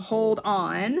pliers to hold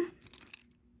on.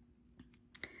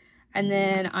 And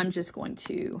then I'm just going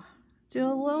to do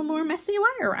a little more messy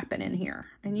wire wrapping in here.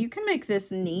 And you can make this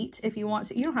neat if you want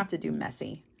to. You don't have to do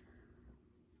messy.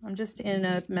 I'm just in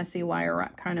a messy wire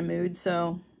wrap kind of mood,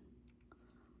 so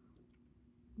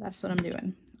that's what I'm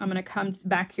doing. I'm going to come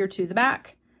back here to the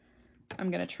back. I'm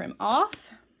going to trim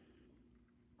off.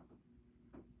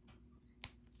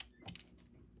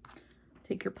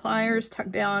 Take your pliers, tuck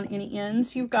down any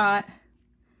ends you've got,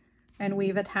 and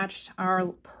we've attached our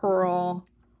pearl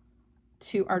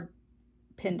to our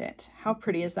pendant. How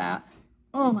pretty is that?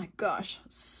 Oh my gosh,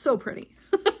 so pretty.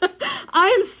 I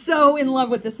am so in love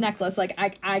with this necklace. Like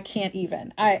I can't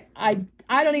even. I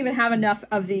don't even have enough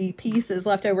of the pieces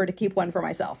left over to keep one for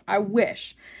myself. I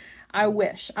wish. I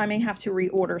may have to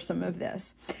reorder some of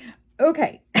this.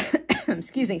 Okay.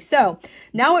 Excuse me. So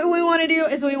now what we want to do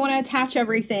is we want to attach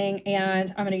everything,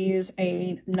 and I'm going to use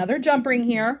another jump ring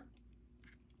here.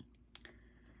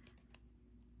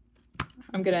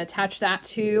 I'm going to attach that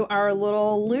to our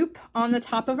little loop on the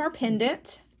top of our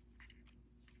pendant.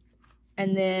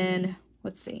 And then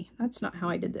let's see, that's not how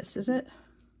I did this, is it?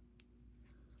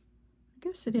 I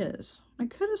guess it is. I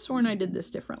could have sworn I did this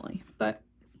differently, but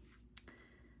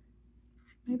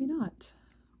maybe not.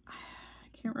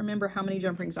 Can't remember how many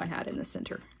jump rings I had in the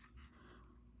center.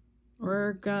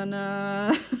 We're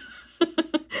gonna,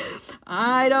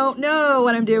 I don't know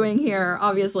what I'm doing here,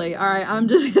 obviously. All right, I'm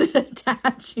just gonna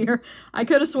attach here. I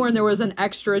could have sworn there was an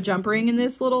extra jump ring in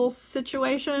this little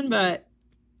situation, but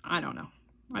I don't know.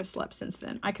 I've slept since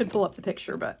then. I could pull up the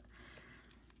picture, but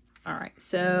all right.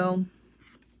 So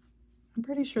I'm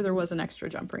pretty sure there was an extra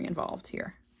jump ring involved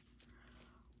here.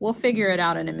 We'll figure it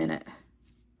out in a minute.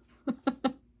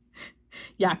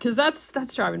 Yeah, because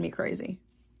that's driving me crazy.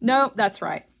 No, that's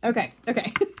right. Okay.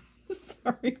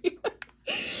 Sorry.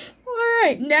 All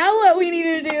right, now what we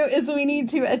need to do is we need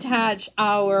to attach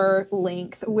our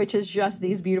length, which is just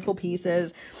these beautiful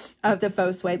pieces of the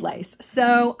faux suede lace.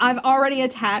 So I've already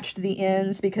attached the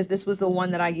ends because this was the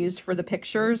one that I used for the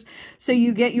pictures. So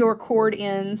you get your cord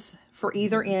ends for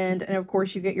either end, and of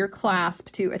course you get your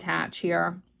clasp to attach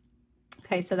here.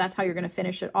 Okay, so that's how you're going to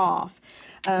finish it off.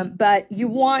 But you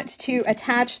want to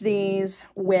attach these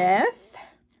with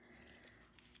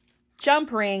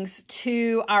jump rings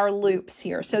to our loops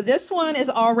here. So this one is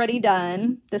already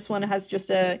done. This one has just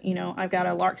a, I've got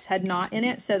a lark's head knot in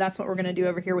it. So that's what we're going to do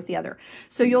over here with the other.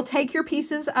 So you'll take your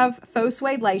pieces of faux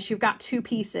suede lace. You've got two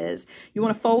pieces. You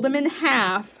want to fold them in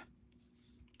half.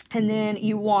 And then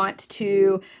you want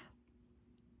to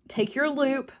take your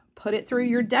loop, put it through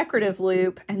your decorative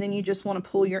loop, and then you just want to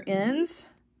pull your ends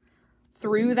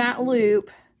through that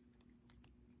loop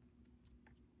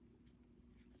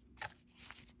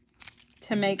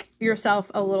to make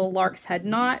yourself a little lark's head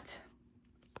knot.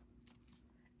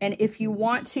 And if you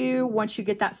want to, once you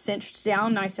get that cinched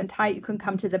down nice and tight, you can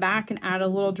come to the back and add a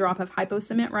little drop of hypo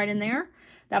cement right in there.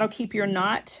 That'll keep your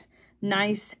knot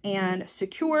nice and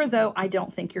secure, though I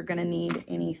don't think you're going to need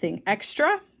anything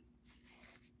extra.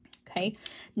 Okay,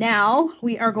 now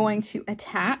we are going to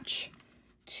attach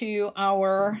to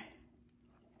our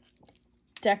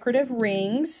decorative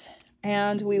rings,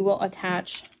 and we will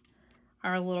attach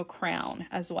our little crown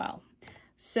as well.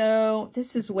 So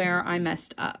this is where I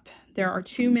messed up. There are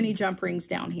too many jump rings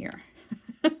down here.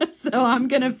 So I'm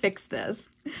going to fix this.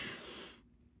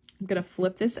 I'm going to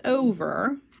flip this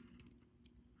over.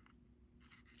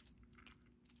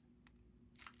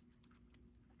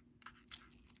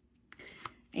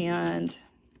 And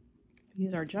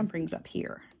use our jump rings up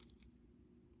here.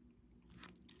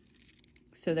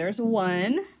 So there's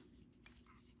one.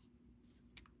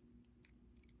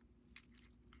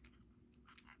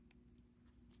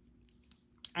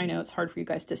 I know it's hard for you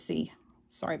guys to see.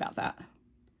 Sorry about that.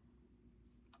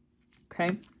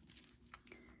 Okay.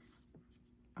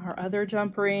 Our other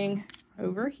jump ring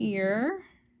over here.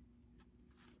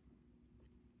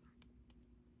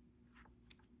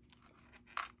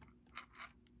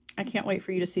 I can't wait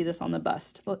for you to see this on the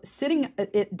bust. Sitting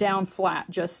it down flat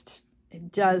just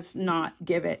it does not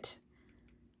give it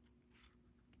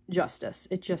justice.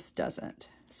 It just doesn't.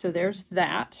 So there's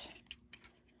that.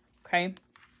 Okay.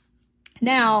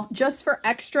 Now, just for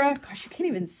extra, gosh, you can't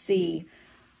even see.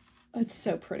 It's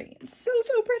so pretty. It's so,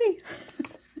 so pretty.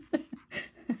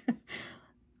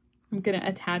 I'm going to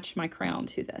attach my crown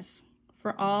to this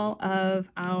for all of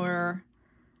our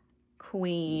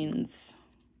queens,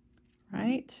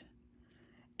 right?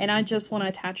 And I just want to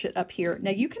attach it up here.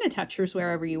 Now you can attach yours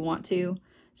wherever you want to.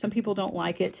 Some people don't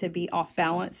like it to be off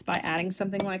balance by adding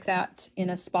something like that in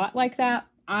a spot like that.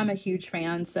 I'm a huge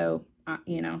fan, so,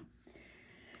 you know,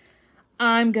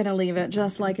 I'm going to leave it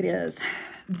just like it is.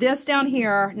 This down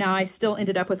here, now I still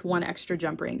ended up with one extra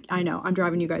jump ring. I know, I'm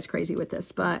driving you guys crazy with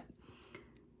this, but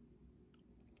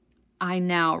I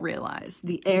now realize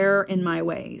the error in my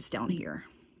ways down here.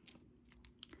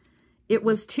 It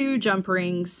was 2 jump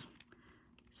rings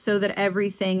so that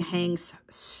everything hangs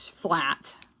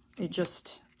flat. I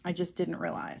just didn't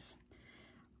realize.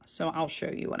 So I'll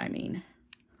show you what I mean.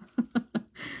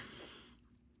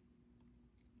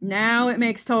 Now it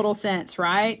makes total sense,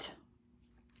 right?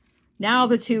 Now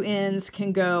the 2 ends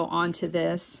can go onto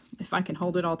this. If I can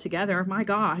hold it all together, my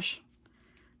gosh.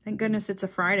 Thank goodness it's a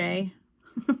Friday.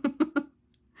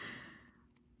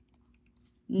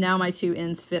 Now my 2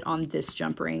 ends fit on this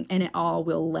jump ring, and it all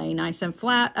will lay nice and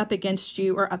flat up against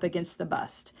you or up against the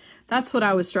bust. That's what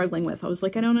I was struggling with. I was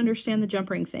like, I don't understand the jump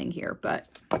ring thing here, but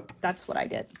that's what I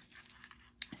did.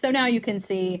 So now you can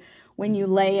see when you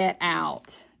lay it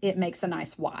out, it makes a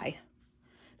nice Y.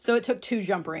 So it took 2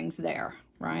 jump rings there,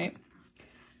 right?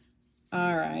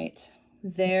 All right,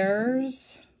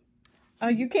 there's, oh,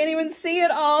 you can't even see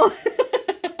it all.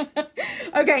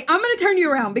 Okay, I'm going to turn you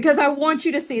around because I want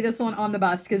you to see this one on the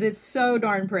bust because it's so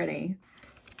darn pretty.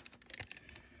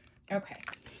 Okay.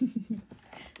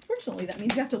 Fortunately, that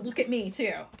means you have to look at me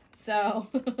too. So,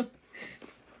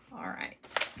 all right.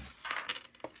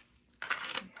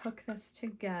 Hook this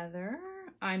together.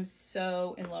 I'm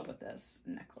so in love with this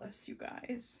necklace, you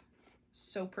guys.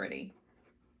 So pretty.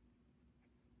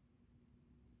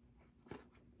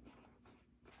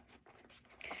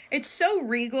 It's so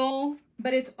regal,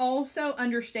 but it's also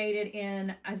understated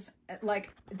in as like,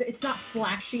 it's not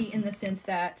flashy in the sense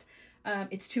that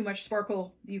it's too much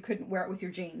sparkle. You couldn't wear it with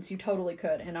your jeans. You totally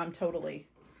could. And I'm totally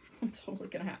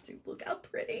gonna have to. Look how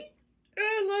pretty.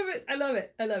 I love it. I love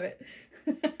it. I love it.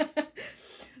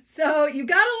 So you've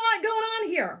got a lot going on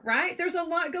here, right? There's a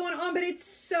lot going on, but it's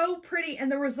so pretty and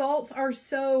the results are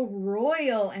so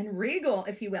royal and regal,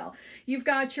 if you will. You've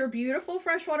got your beautiful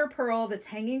freshwater pearl that's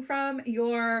hanging from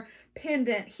your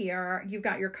pendant here. You've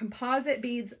got your composite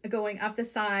beads going up the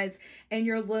sides and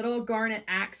your little garnet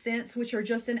accents, which are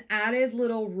just an added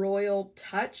little royal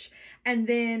touch. And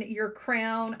then your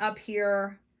crown up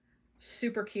here.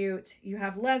 Super cute. You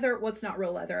have leather. Well, it's not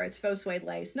real leather. It's faux suede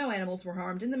lace. No animals were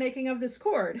harmed in the making of this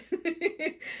cord.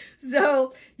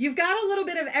 So you've got a little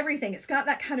bit of everything. It's got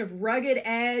that kind of rugged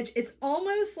edge. It's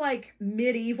almost like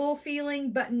medieval feeling,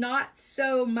 but not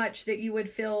so much that you would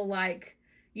feel like,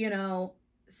 you know,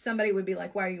 somebody would be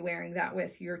like, why are you wearing that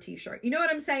with your t-shirt? You know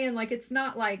what I'm saying? Like, it's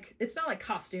not like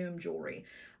costume jewelry.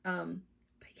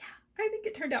 I think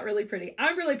it turned out really pretty.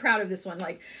 I'm really proud of this one.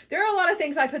 Like, there are a lot of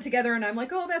things I put together and I'm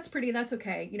like, oh, that's pretty. That's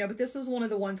okay. You know, but this was one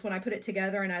of the ones when I put it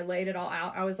together and I laid it all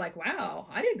out, I was like, wow,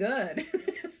 I did good.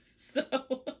 So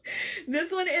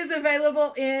this one is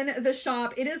available in the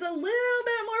shop. It is a little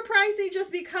bit more pricey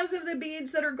just because of the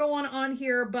beads that are going on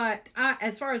here. But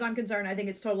as far as I'm concerned, I think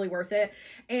it's totally worth it.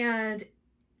 And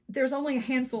there's only a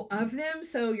handful of them,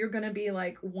 so you're going to be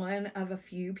like one of a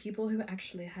few people who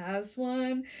actually has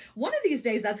one. One of these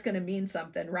days, that's going to mean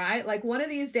something, right? Like one of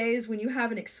these days when you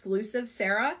have an exclusive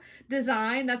Sara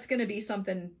design, that's going to be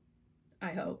something,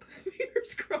 I hope.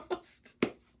 Fingers crossed.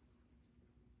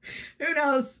 Who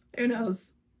knows? Who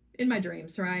knows? In my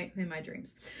dreams, right? In my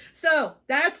dreams. So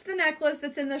that's the necklace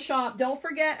that's in the shop. Don't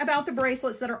forget about the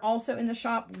bracelets that are also in the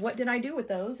shop. What did I do with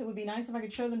those? It would be nice if I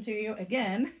could show them to you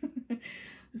again.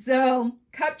 So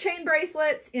cup chain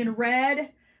bracelets in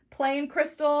red, plain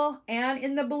crystal, and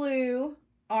in the blue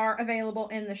are available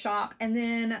in the shop. And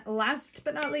then last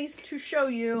but not least to show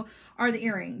you are the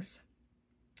earrings.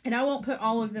 And I won't put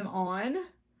all of them on,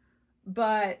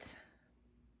 but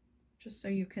just so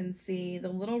you can see the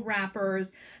little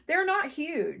wrappers. They're not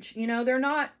huge, you know, they're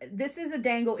not, this is a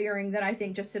dangle earring that I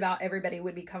think just about everybody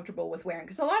would be comfortable with wearing.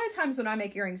 Because a lot of times when I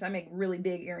make earrings, I make really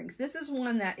big earrings. This is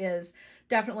one that is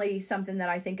definitely something that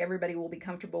I think everybody will be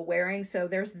comfortable wearing. So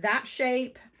there's that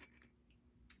shape.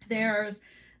 There's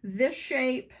this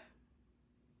shape.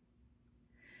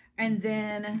 And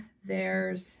then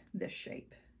there's this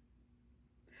shape.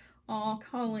 Oh,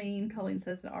 Colleen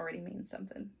says it already means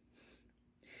something.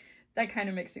 That kind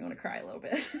of makes me want to cry a little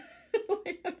bit.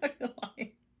 Like, I'm not gonna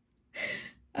lie.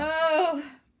 Oh,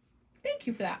 thank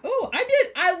you for that. Oh,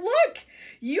 I look,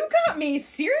 You got me,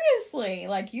 seriously.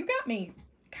 Like, you got me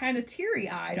kind of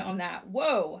teary-eyed on that.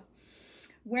 Whoa.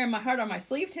 Wearing my heart on my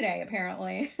sleeve today,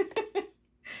 apparently.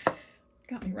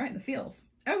 Got me right in the feels.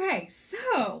 Okay,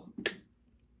 so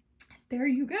there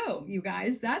you go, you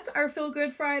guys. That's our Feel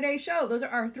Good Friday show. Those are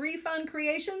our 3 fun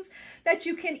creations that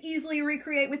you can easily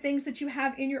recreate with things that you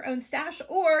have in your own stash,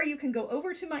 or you can go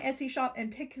over to my Etsy shop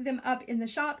and pick them up in the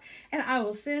shop, and I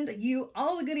will send you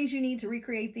all the goodies you need to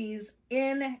recreate these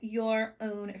in your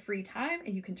own free time,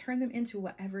 and you can turn them into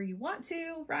whatever you want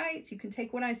to, right? You can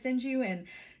take what I send you and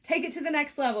take it to the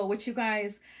next level, which you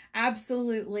guys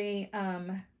absolutely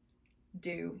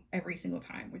do every single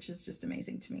time, which is just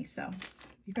amazing to me. So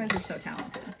you guys are so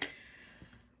talented.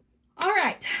 All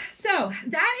right, so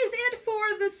that is it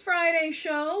for this Friday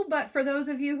show. But for those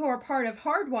of you who are part of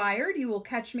Hardwired, you will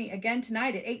catch me again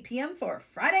tonight at 8 p.m. for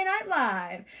Friday Night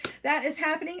Live. That is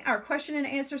happening, our question and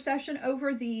answer session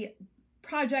over the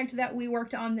project that we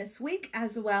worked on this week,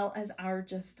 as well as our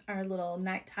little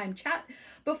nighttime chat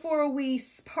before we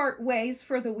part ways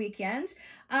for the weekend.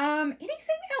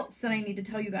 Anything else that I need to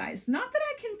tell you guys? Not that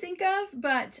I can think of,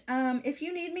 but if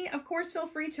you need me, of course, feel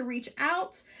free to reach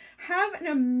out. Have an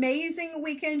amazing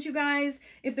weekend, you guys.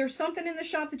 If there's something in the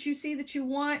shop that you see that you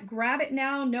want, grab it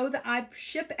now. Know that I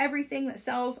ship everything that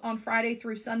sells on Friday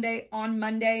through Sunday on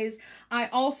Mondays. I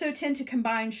also tend to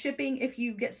combine shipping if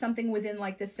you get something within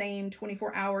like the same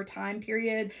 24-hour time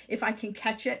period, if I can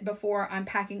catch it before I'm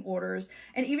packing orders.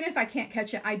 And even if I can't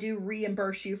catch it, I do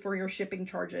reimburse you for your shipping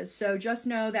charges. So just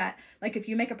know that, like, if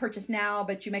you make a purchase now,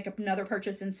 but you make another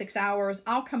purchase in 6 hours,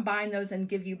 I'll combine those and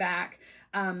give you back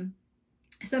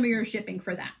some of your shipping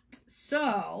for that.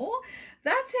 So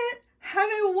that's it. Have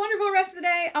a wonderful rest of the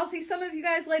day. I'll see some of you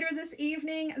guys later this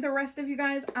evening. The rest of you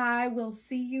guys, I will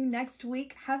see you next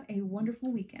week. Have a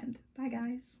wonderful weekend. Bye,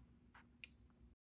 guys.